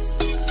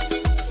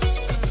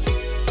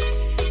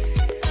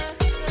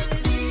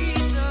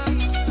 Sweet talk,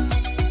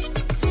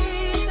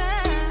 sweet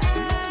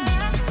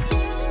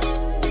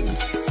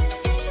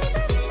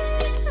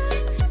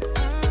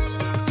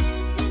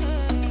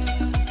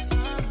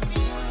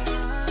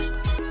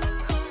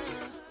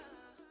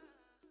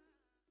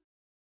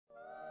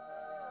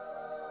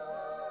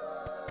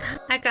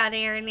I got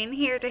Aaron in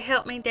here to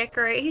help me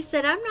decorate. He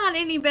said, I'm not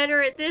any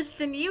better at this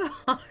than you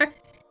are.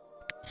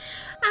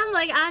 I'm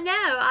like, I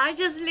know, I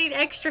just need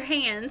extra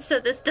hands so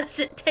this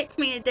doesn't take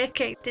me a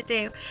decade to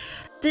do.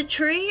 The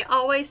tree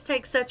always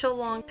takes such a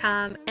long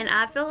time, and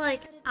I feel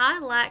like I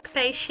lack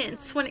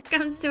patience when it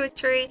comes to a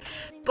tree,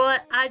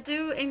 but I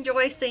do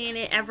enjoy seeing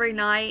it every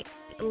night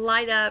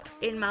light up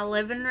in my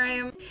living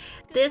room.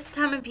 This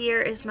time of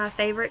year is my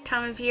favorite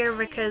time of year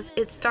because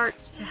it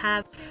starts to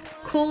have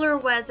cooler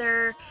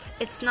weather.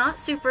 It's not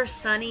super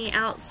sunny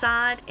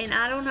outside, and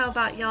I don't know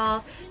about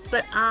y'all,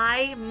 but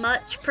I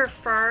much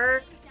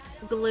prefer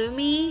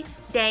gloomy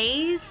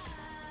days.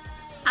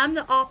 I'm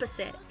the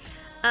opposite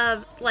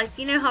of, like,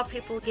 you know how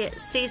people get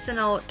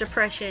seasonal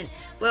depression?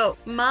 Well,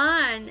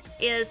 mine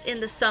is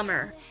in the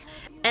summer,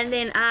 and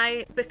then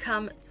I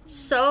become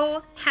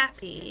so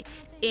happy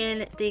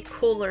in the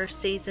cooler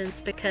seasons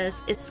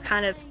because it's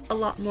kind of a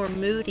lot more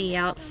moody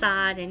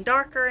outside and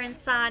darker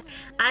inside.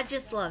 I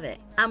just love it.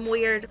 I'm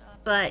weird,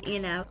 but you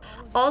know,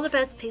 all the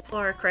best people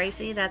are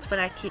crazy. That's what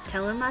I keep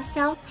telling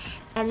myself.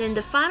 And then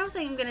the final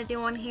thing I'm gonna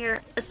do on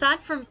here, aside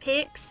from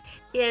picks,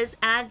 is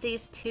add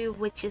these two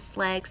witches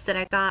legs that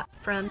I got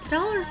from the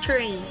Dollar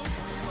Tree.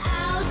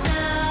 Out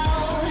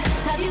now,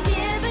 have you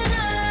given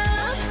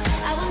up?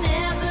 I will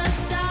never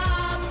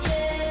stop,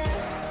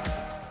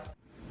 yeah.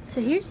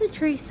 So here's the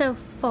tree so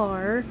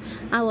far.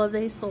 I love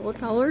these little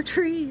Dollar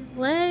Tree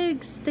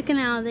legs sticking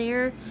out of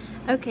there.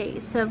 Okay,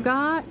 so I've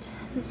got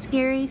the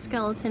scary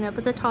skeleton up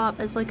at the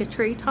top as like a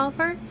tree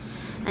topper,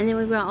 and then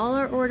we've got all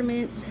our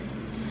ornaments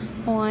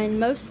on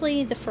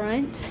mostly the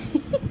front.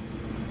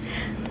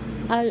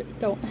 I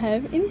don't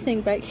have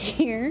anything back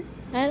here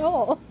at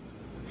all.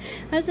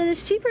 I said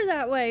it's cheaper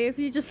that way if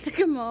you just stick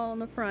them all on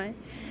the front.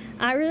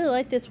 I really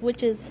like this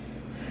witch's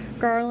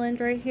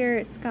garland right here.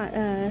 It's got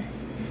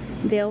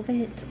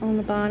velvet on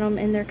the bottom,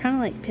 and they're kind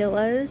of like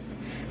pillows.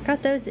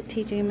 Got those at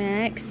TJ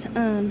Maxx.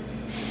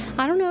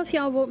 I don't know if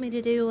y'all want me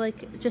to do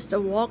like just a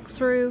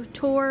walkthrough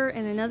tour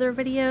in another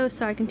video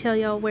so I can tell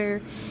y'all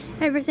where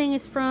everything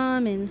is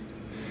from and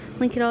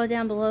link it all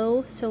down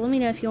below. So let me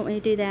know if you want me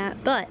to do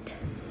that. But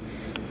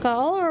got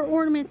all our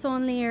ornaments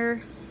on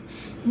there.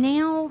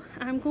 Now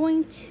I'm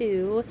going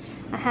to,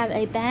 I have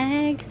a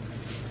bag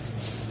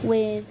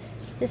with,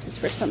 this is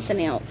for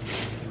something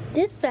else.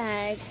 This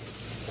bag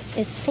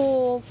is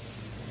full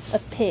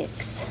of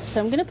picks.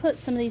 So I'm gonna put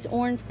some of these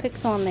orange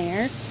picks on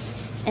there.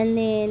 And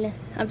then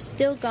I've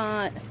still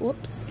got,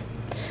 whoops,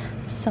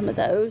 some of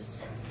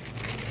those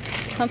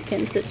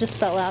pumpkins that just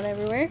fell out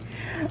everywhere.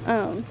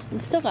 I've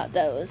still got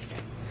those,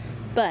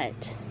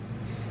 but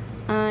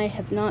I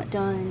have not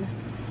done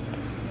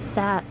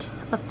that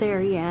up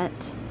there yet,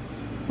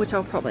 which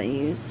I'll probably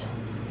use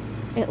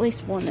at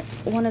least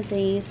one of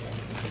these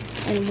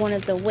and one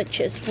of the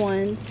witches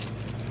one.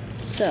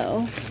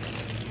 So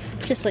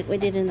just like we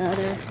did in the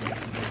other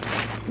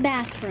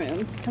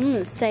bathroom, I'm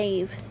gonna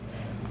save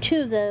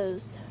two of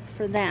those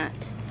for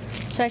that,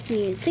 so I can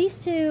use these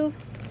two.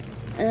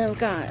 And then I've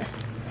got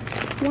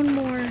one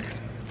more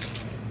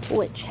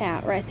witch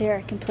hat right there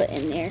I can put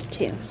in there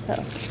too. So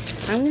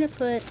I'm gonna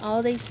put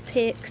all these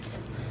picks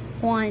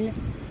on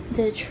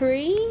the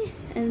tree,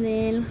 and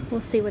then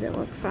we'll see what it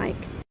looks like.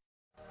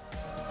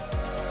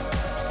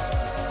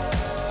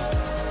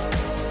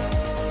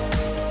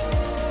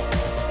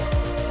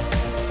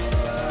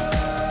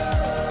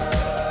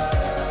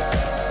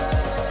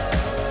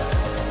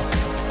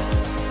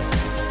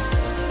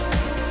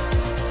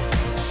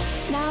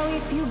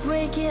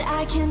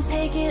 I can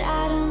take it,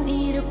 I don't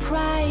need a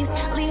prize.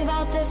 Leave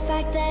out the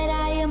fact that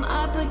I am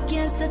up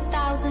against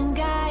 1,000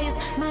 guys.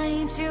 My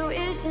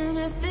intuition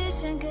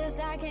efficient, cause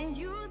I can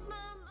use my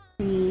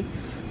See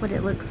what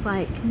it looks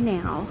like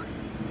now.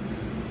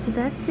 So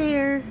that's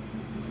their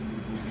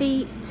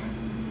feet,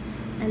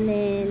 and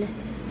then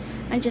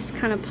I just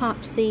kind of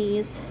popped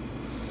these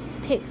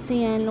picks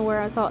in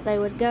where I thought they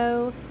would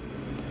go,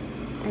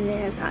 and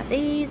then I've got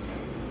these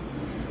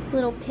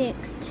little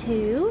picks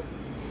too,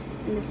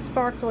 and the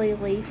sparkly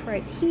leaf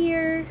right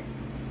here.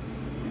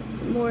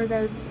 Some more of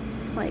those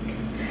like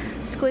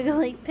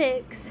squiggly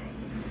picks.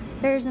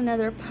 There's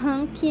another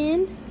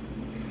pumpkin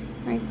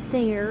right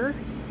there.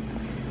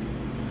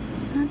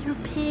 Another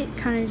pick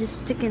kind of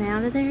just sticking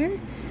out of there.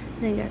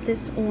 Then got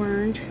this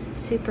orange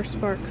super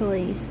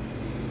sparkly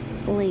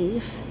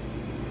leaf,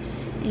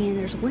 and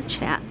there's a witch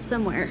hat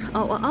somewhere.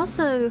 Oh, I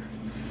also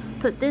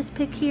put this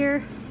pick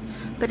here,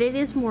 but it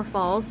is more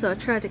fall, so I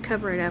tried to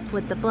cover it up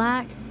with the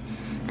black.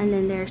 And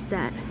then there's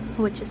that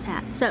witch's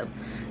hat. So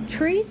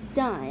tree's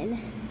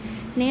done.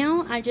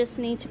 Now I just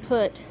need to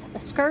put a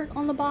skirt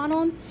on the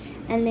bottom,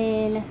 and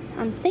then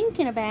I'm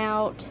thinking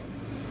about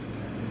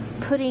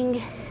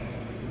putting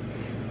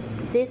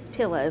this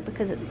pillow,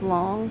 because it's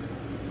long,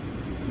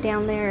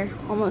 down there,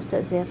 almost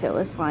as if it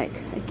was like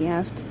a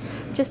gift,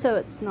 just so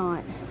it's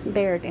not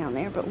bare down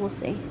there, but we'll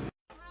see.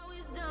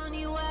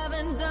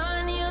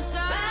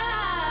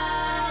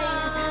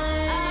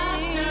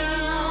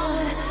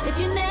 If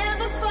you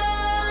never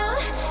fall,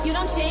 you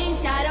don't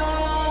change at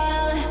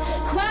all.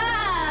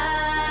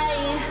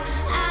 Cry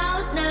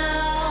out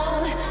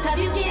now. Have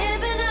you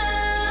given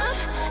up?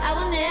 I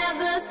will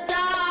never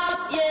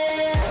stop, yeah.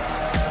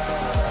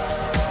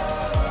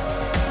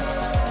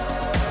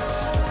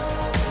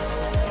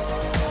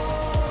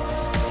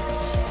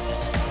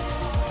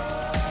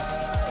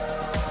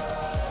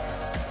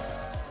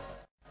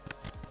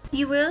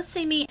 You will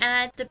see me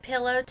add the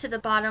pillow to the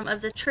bottom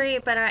of the tree,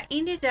 but I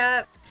ended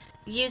up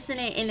using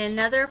it in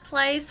another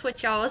place,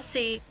 which y'all will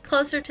see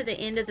closer to the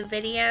end of the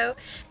video.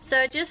 So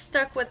I just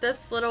stuck with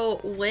this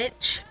little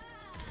witch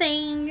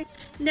thing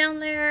down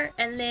there,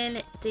 and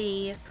then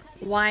the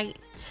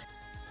white,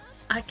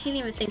 I can't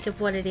even think of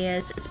what it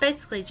is. It's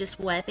basically just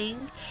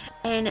webbing.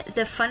 And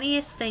the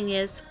funniest thing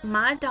is,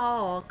 my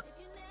dog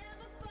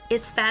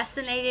is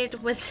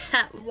fascinated with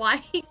that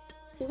white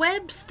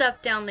web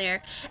stuff down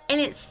there, and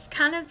it's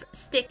kind of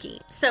sticky,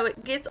 so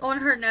it gets on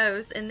her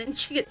nose, and then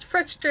she gets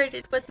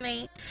frustrated with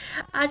me.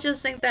 I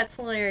just think that's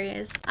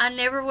hilarious. I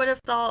never would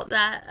have thought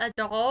that a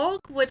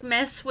dog would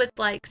mess with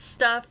like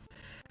stuff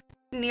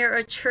near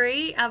a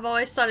tree. I've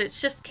always thought it's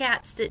just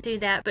cats that do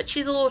that, but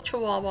she's a little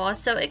chihuahua,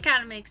 so it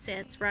kind of makes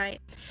sense, right?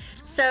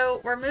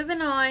 So we're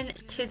moving on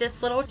to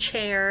this little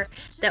chair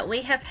that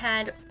we have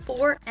had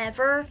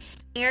forever.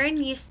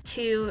 Aaron used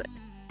to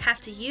have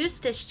to use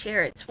this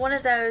chair. It's one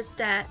of those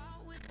that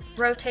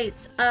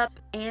rotates up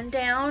and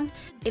down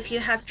if you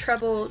have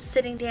trouble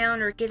sitting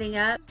down or getting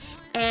up.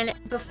 And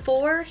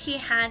before he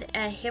had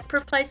a hip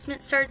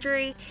replacement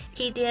surgery,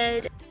 he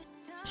did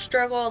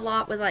struggle a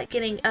lot with like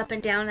getting up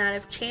and down out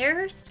of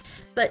chairs,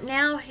 but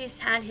now he's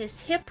had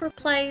his hip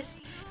replaced,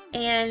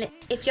 and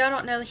if y'all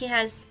don't know, he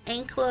has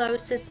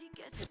ankylosing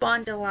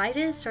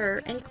spondylitis,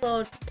 or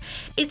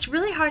it's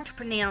really hard to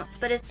pronounce,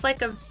 but it's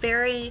like a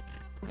very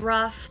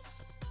rough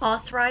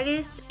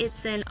arthritis.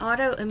 It's an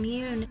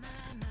autoimmune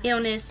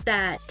illness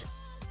that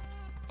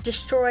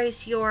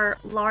destroys your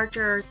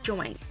larger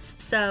joints.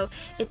 So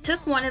it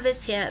took one of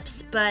his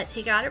hips, but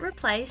he got it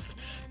replaced,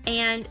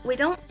 and we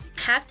don't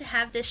have to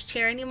have this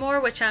chair anymore,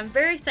 which I'm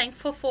very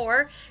thankful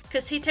for,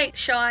 because he takes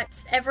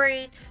shots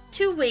every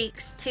 2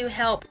 weeks to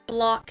help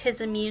block his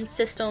immune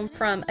system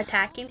from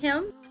attacking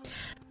him.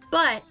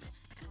 But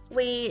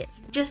we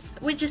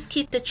just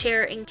keep the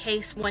chair in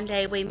case one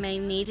day we may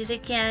need it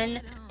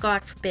again,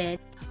 God forbid.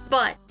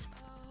 But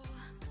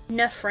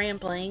enough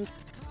rambling.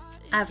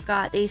 I've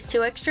got these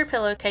 2 extra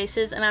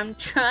pillowcases, and I'm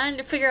trying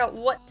to figure out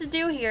what to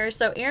do here.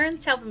 So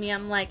Aaron's helping me.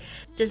 I'm like,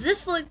 does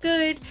this look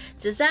good?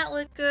 Does that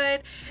look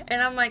good?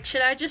 And I'm like,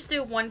 should I just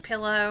do 1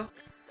 pillow?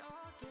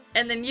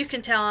 And then you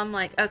can tell I'm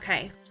like,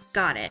 okay,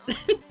 got it.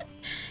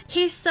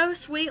 He's so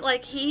sweet.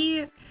 Like,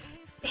 he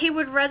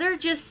would rather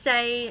just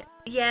say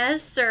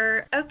yes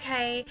or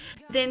okay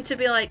than to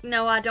be like,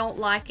 no, I don't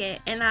like it.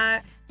 And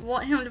I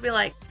want him to be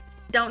like,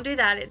 don't do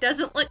that. It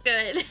doesn't look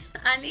good.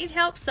 I need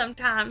help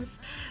sometimes.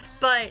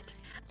 But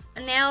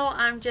now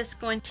I'm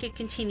just going to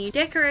continue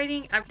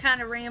decorating. I've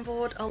kind of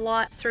rambled a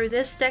lot through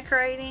this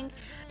decorating,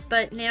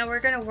 but now we're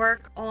going to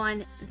work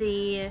on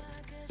the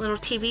little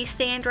TV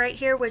stand right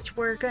here, which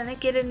we're going to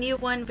get a new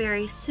one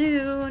very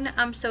soon.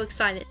 I'm so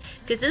excited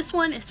because this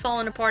one is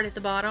falling apart at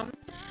the bottom,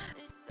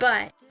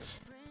 but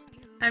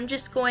I'm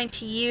just going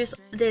to use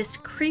this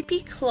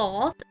creepy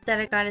cloth that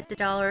I got at the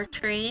Dollar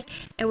Tree,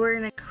 and we're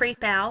going to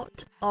creep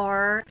out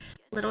our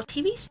little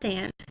TV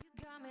stand.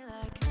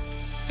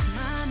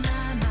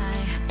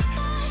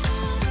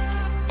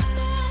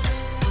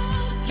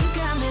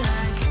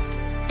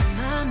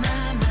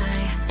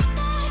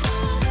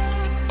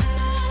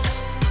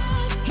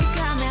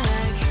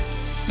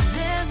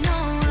 There's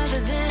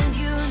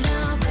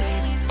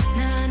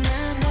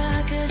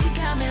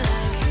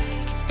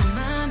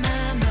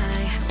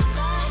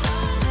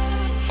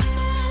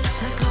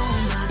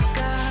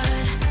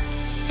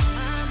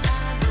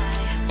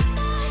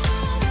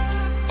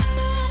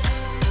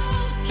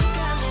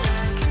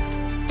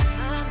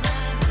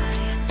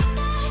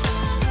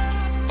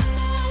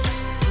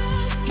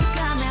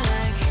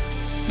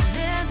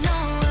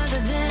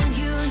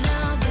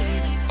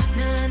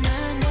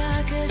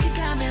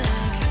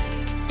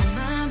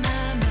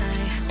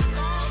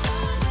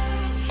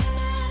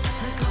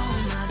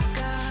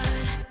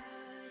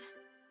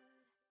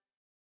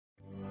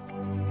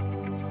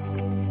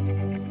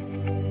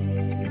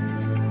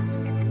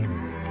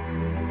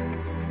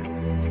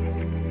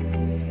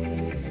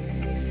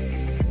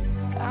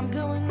I'm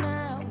going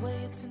out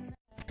with you tonight.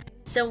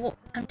 So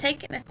I'm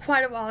taking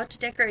quite a while to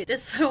decorate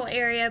this little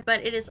area,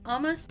 but it is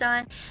almost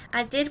done.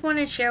 I did want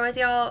to share with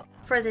y'all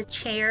for the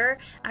chair,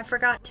 I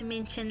forgot to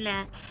mention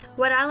that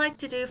what I like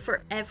to do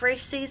for every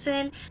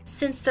season,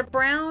 since the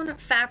brown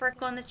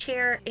fabric on the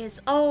chair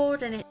is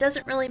old and it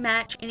doesn't really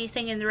match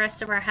anything in the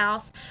rest of our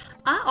house,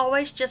 I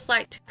always just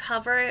like to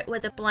cover it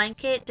with a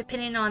blanket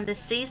depending on the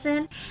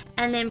season,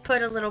 and then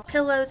put a little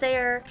pillow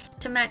there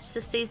to match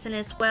the season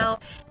as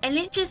well, and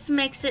it just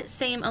makes it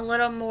seem a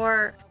little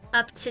more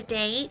up to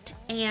date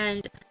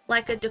and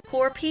like a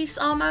decor piece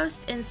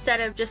almost, instead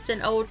of just an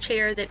old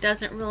chair that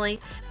doesn't really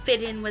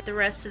fit in with the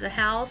rest of the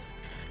house.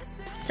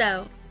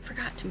 So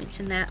forgot to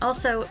mention that.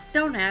 Also,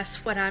 don't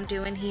ask what I'm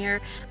doing here.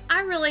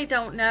 I really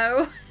don't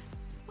know.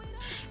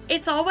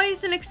 It's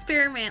always an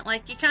experiment.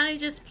 Like, you kind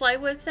of just play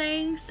with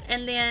things,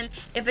 and then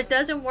if it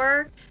doesn't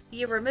work,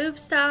 you remove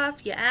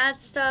stuff, you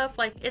add stuff.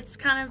 Like, it's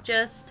kind of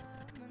just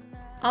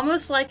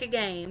almost like a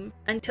game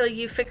until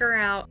you figure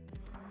out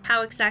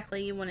how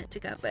exactly you want it to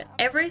go. But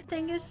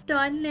everything is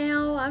done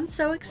now. I'm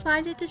so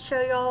excited to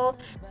show y'all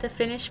the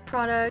finished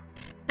product,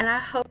 and I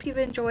hope you've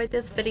enjoyed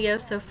this video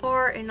so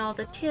far and all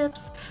the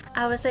tips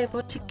I was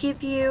able to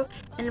give you.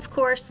 And of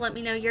course, let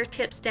me know your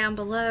tips down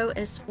below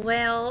as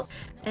well,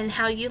 and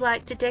how you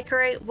like to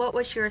decorate. What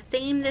was your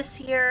theme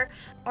this year?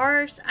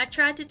 Ours, I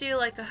tried to do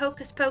like a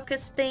hocus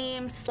pocus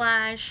theme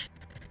slash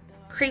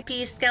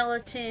creepy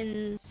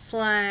skeleton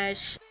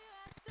slash,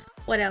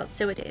 what else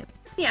do we do?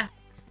 Yeah,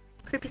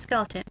 creepy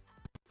skeleton.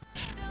 A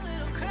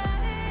little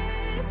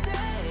crazy,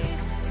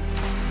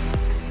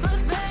 but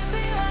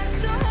baby, why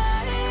so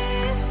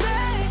hasty?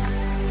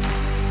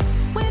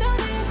 We don't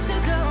need to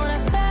go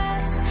that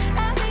fast.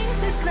 I need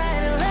this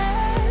night to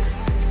last.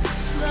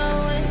 Slow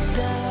it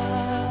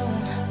down.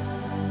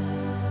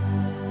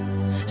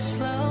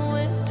 Slow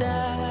it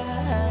down.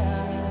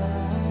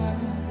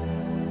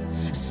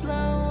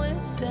 Slow it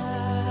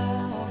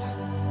down.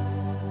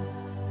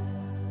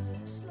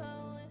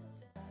 Slow it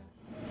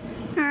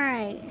down.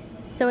 Alright,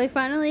 so we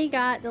finally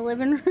got the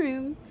living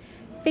room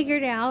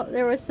figured out.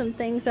 There was some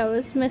things I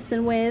was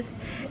messing with.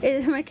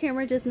 My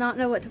camera does not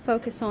know what to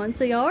focus on.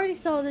 So you already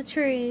saw the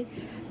tree.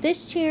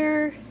 This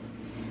chair,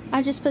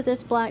 I just put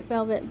this black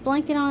velvet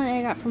blanket on it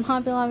I got from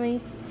Hobby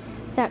Lobby.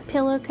 That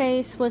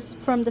pillowcase was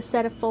from the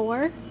set of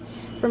 4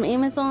 from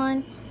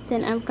Amazon.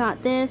 Then I've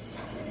got this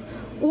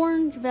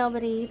orange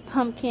velvety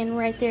pumpkin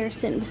right there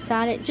sitting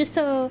beside it, just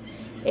so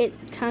it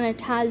kind of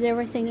ties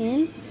everything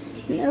in.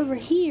 And over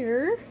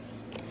here,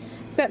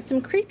 I've got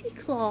some creepy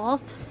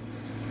cloth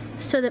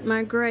so that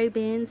my gray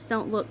bins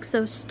don't look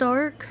so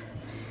stark.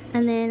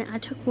 And then I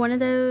took one of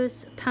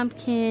those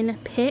pumpkin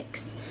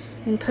picks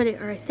and put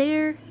it right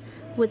there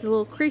with a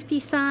little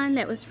creepy sign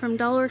that was from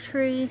Dollar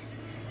Tree.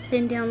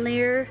 Then down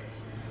there,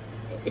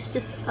 it's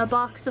just a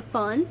box of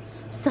fun.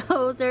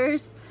 So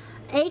there's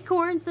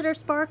acorns that are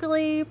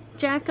sparkly,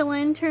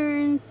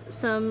 jack-o'-lanterns,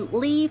 some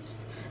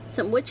leaves,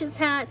 some witches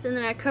hats, and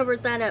then I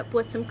covered that up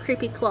with some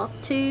creepy cloth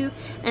too,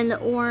 and the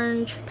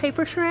orange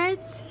paper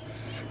shreds.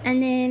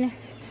 And then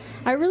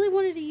I really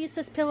wanted to use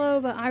this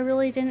pillow, but I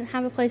really didn't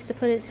have a place to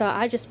put it, so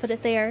I just put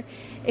it there.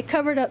 It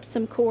covered up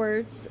some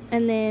cords.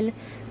 And then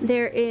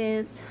there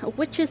is a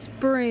witch's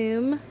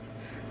broom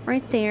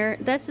right there.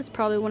 This is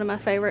probably one of my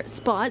favorite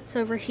spots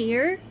over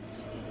here.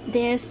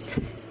 This,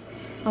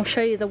 I'll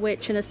show you the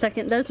witch in a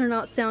second. Those are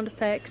not sound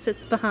effects,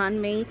 it's behind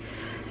me.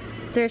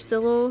 There's the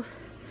little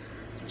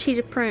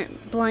cheetah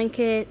print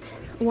blanket,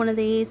 one of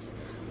these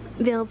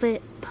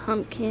velvet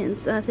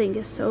pumpkins I think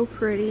is so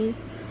pretty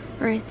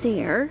right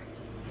there.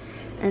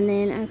 And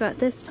then I got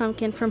this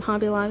pumpkin from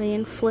Hobby Lobby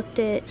and flipped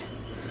it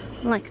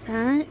like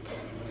that.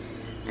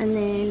 And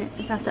then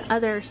I got the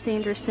other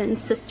Sanderson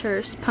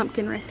Sisters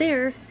pumpkin right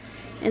there.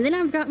 And then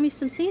I've got me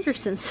some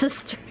Sanderson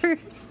Sisters.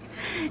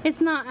 It's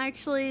not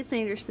actually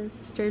Sanderson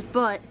Sisters,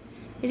 but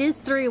it is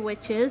 3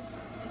 witches.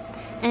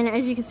 And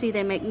as you can see,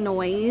 they make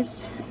noise.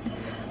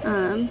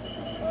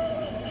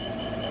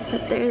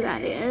 But there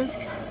that is.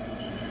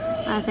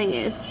 I think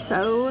it's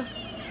so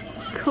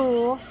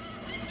cool.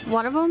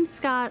 One of them's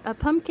got a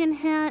pumpkin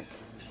hat.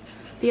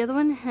 The other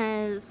one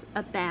has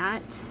a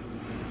bat.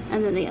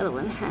 And then the other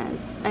one has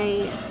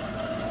a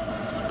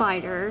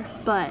spider.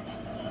 But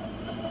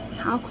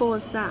how cool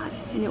is that?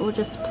 And it will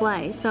just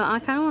play. So I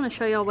kind of want to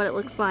show y'all what it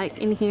looks like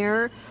in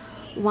here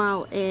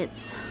while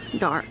it's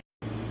dark.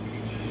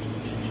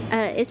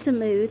 It's a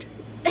mood.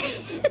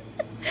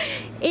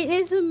 It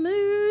is a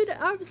mood.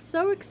 I'm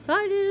so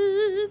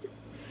excited.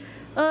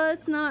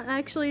 It's not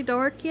actually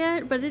dark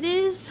yet, but it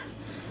is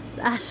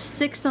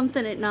 6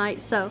 something at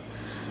night. So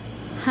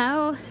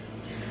how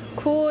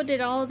cool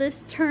did all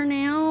this turn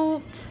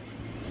out?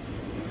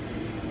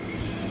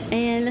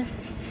 And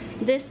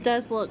this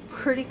does look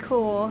pretty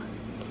cool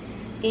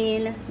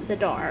in the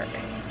dark.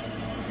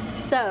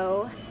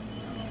 So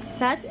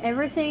that's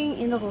everything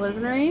in the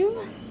living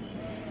room.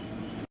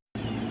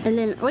 And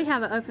then we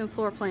have an open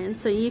floor plan,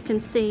 so you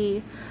can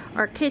see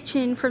our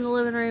kitchen from the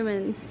living room,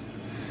 and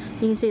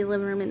you can see the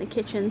living room and the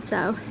kitchen.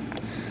 So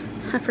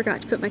I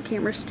forgot to put my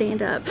camera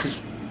stand up.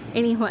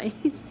 Anyways,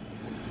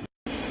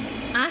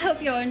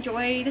 hope y'all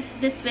enjoyed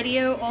this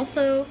video.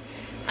 Also,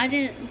 I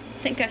didn't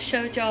think I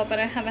showed y'all, but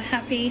I have a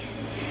happy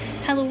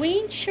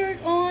Halloween shirt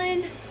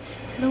on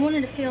because I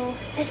wanted to feel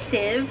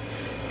festive.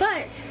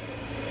 But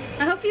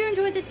I hope you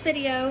enjoyed this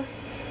video.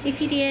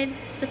 If you did,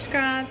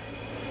 subscribe,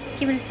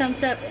 give it a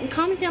thumbs up, and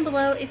comment down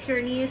below if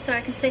you're new so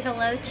I can say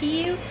hello to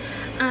you.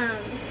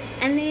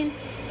 And then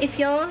if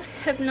y'all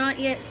have not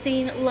yet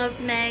seen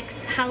Love Meg's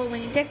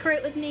Halloween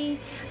Decorate With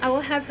Me, I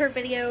will have her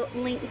video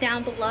linked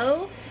down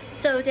below.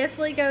 So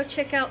definitely go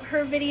check out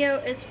her video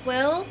as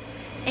well.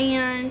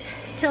 And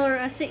tell her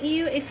I sent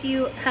you if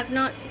you have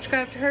not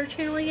subscribed to her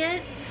channel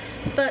yet.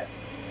 But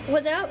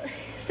without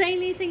saying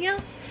anything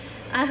else,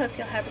 I hope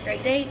you'll have a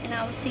great day, and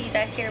I will see you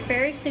back here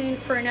very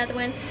soon for another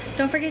one.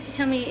 Don't forget to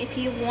tell me if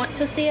you want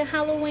to see a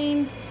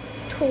Halloween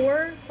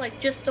tour, like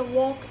just a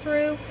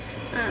walkthrough,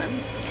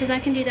 because I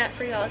can do that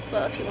for y'all as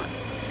well if you want.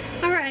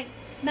 Alright,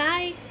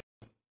 bye!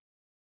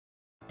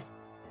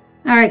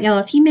 Alright, y'all,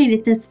 if you made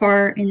it this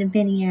far in the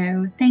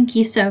video, thank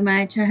you so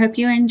much. I hope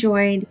you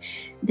enjoyed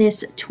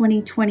this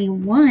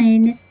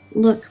 2021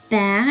 look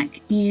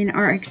back and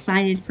are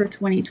excited for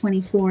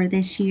 2024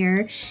 this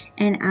year.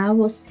 And I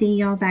will see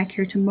y'all back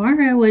here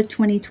tomorrow with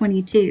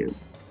 2022.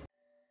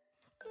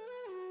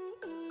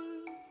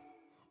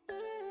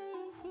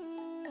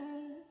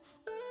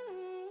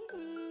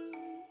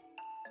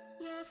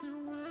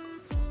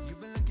 You've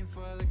been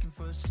looking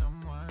for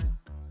someone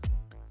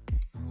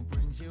who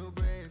brings you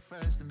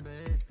breakfast in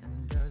bed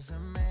and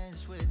doesn't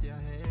mess with your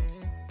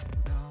head.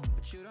 No,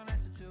 but you don't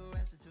answer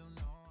to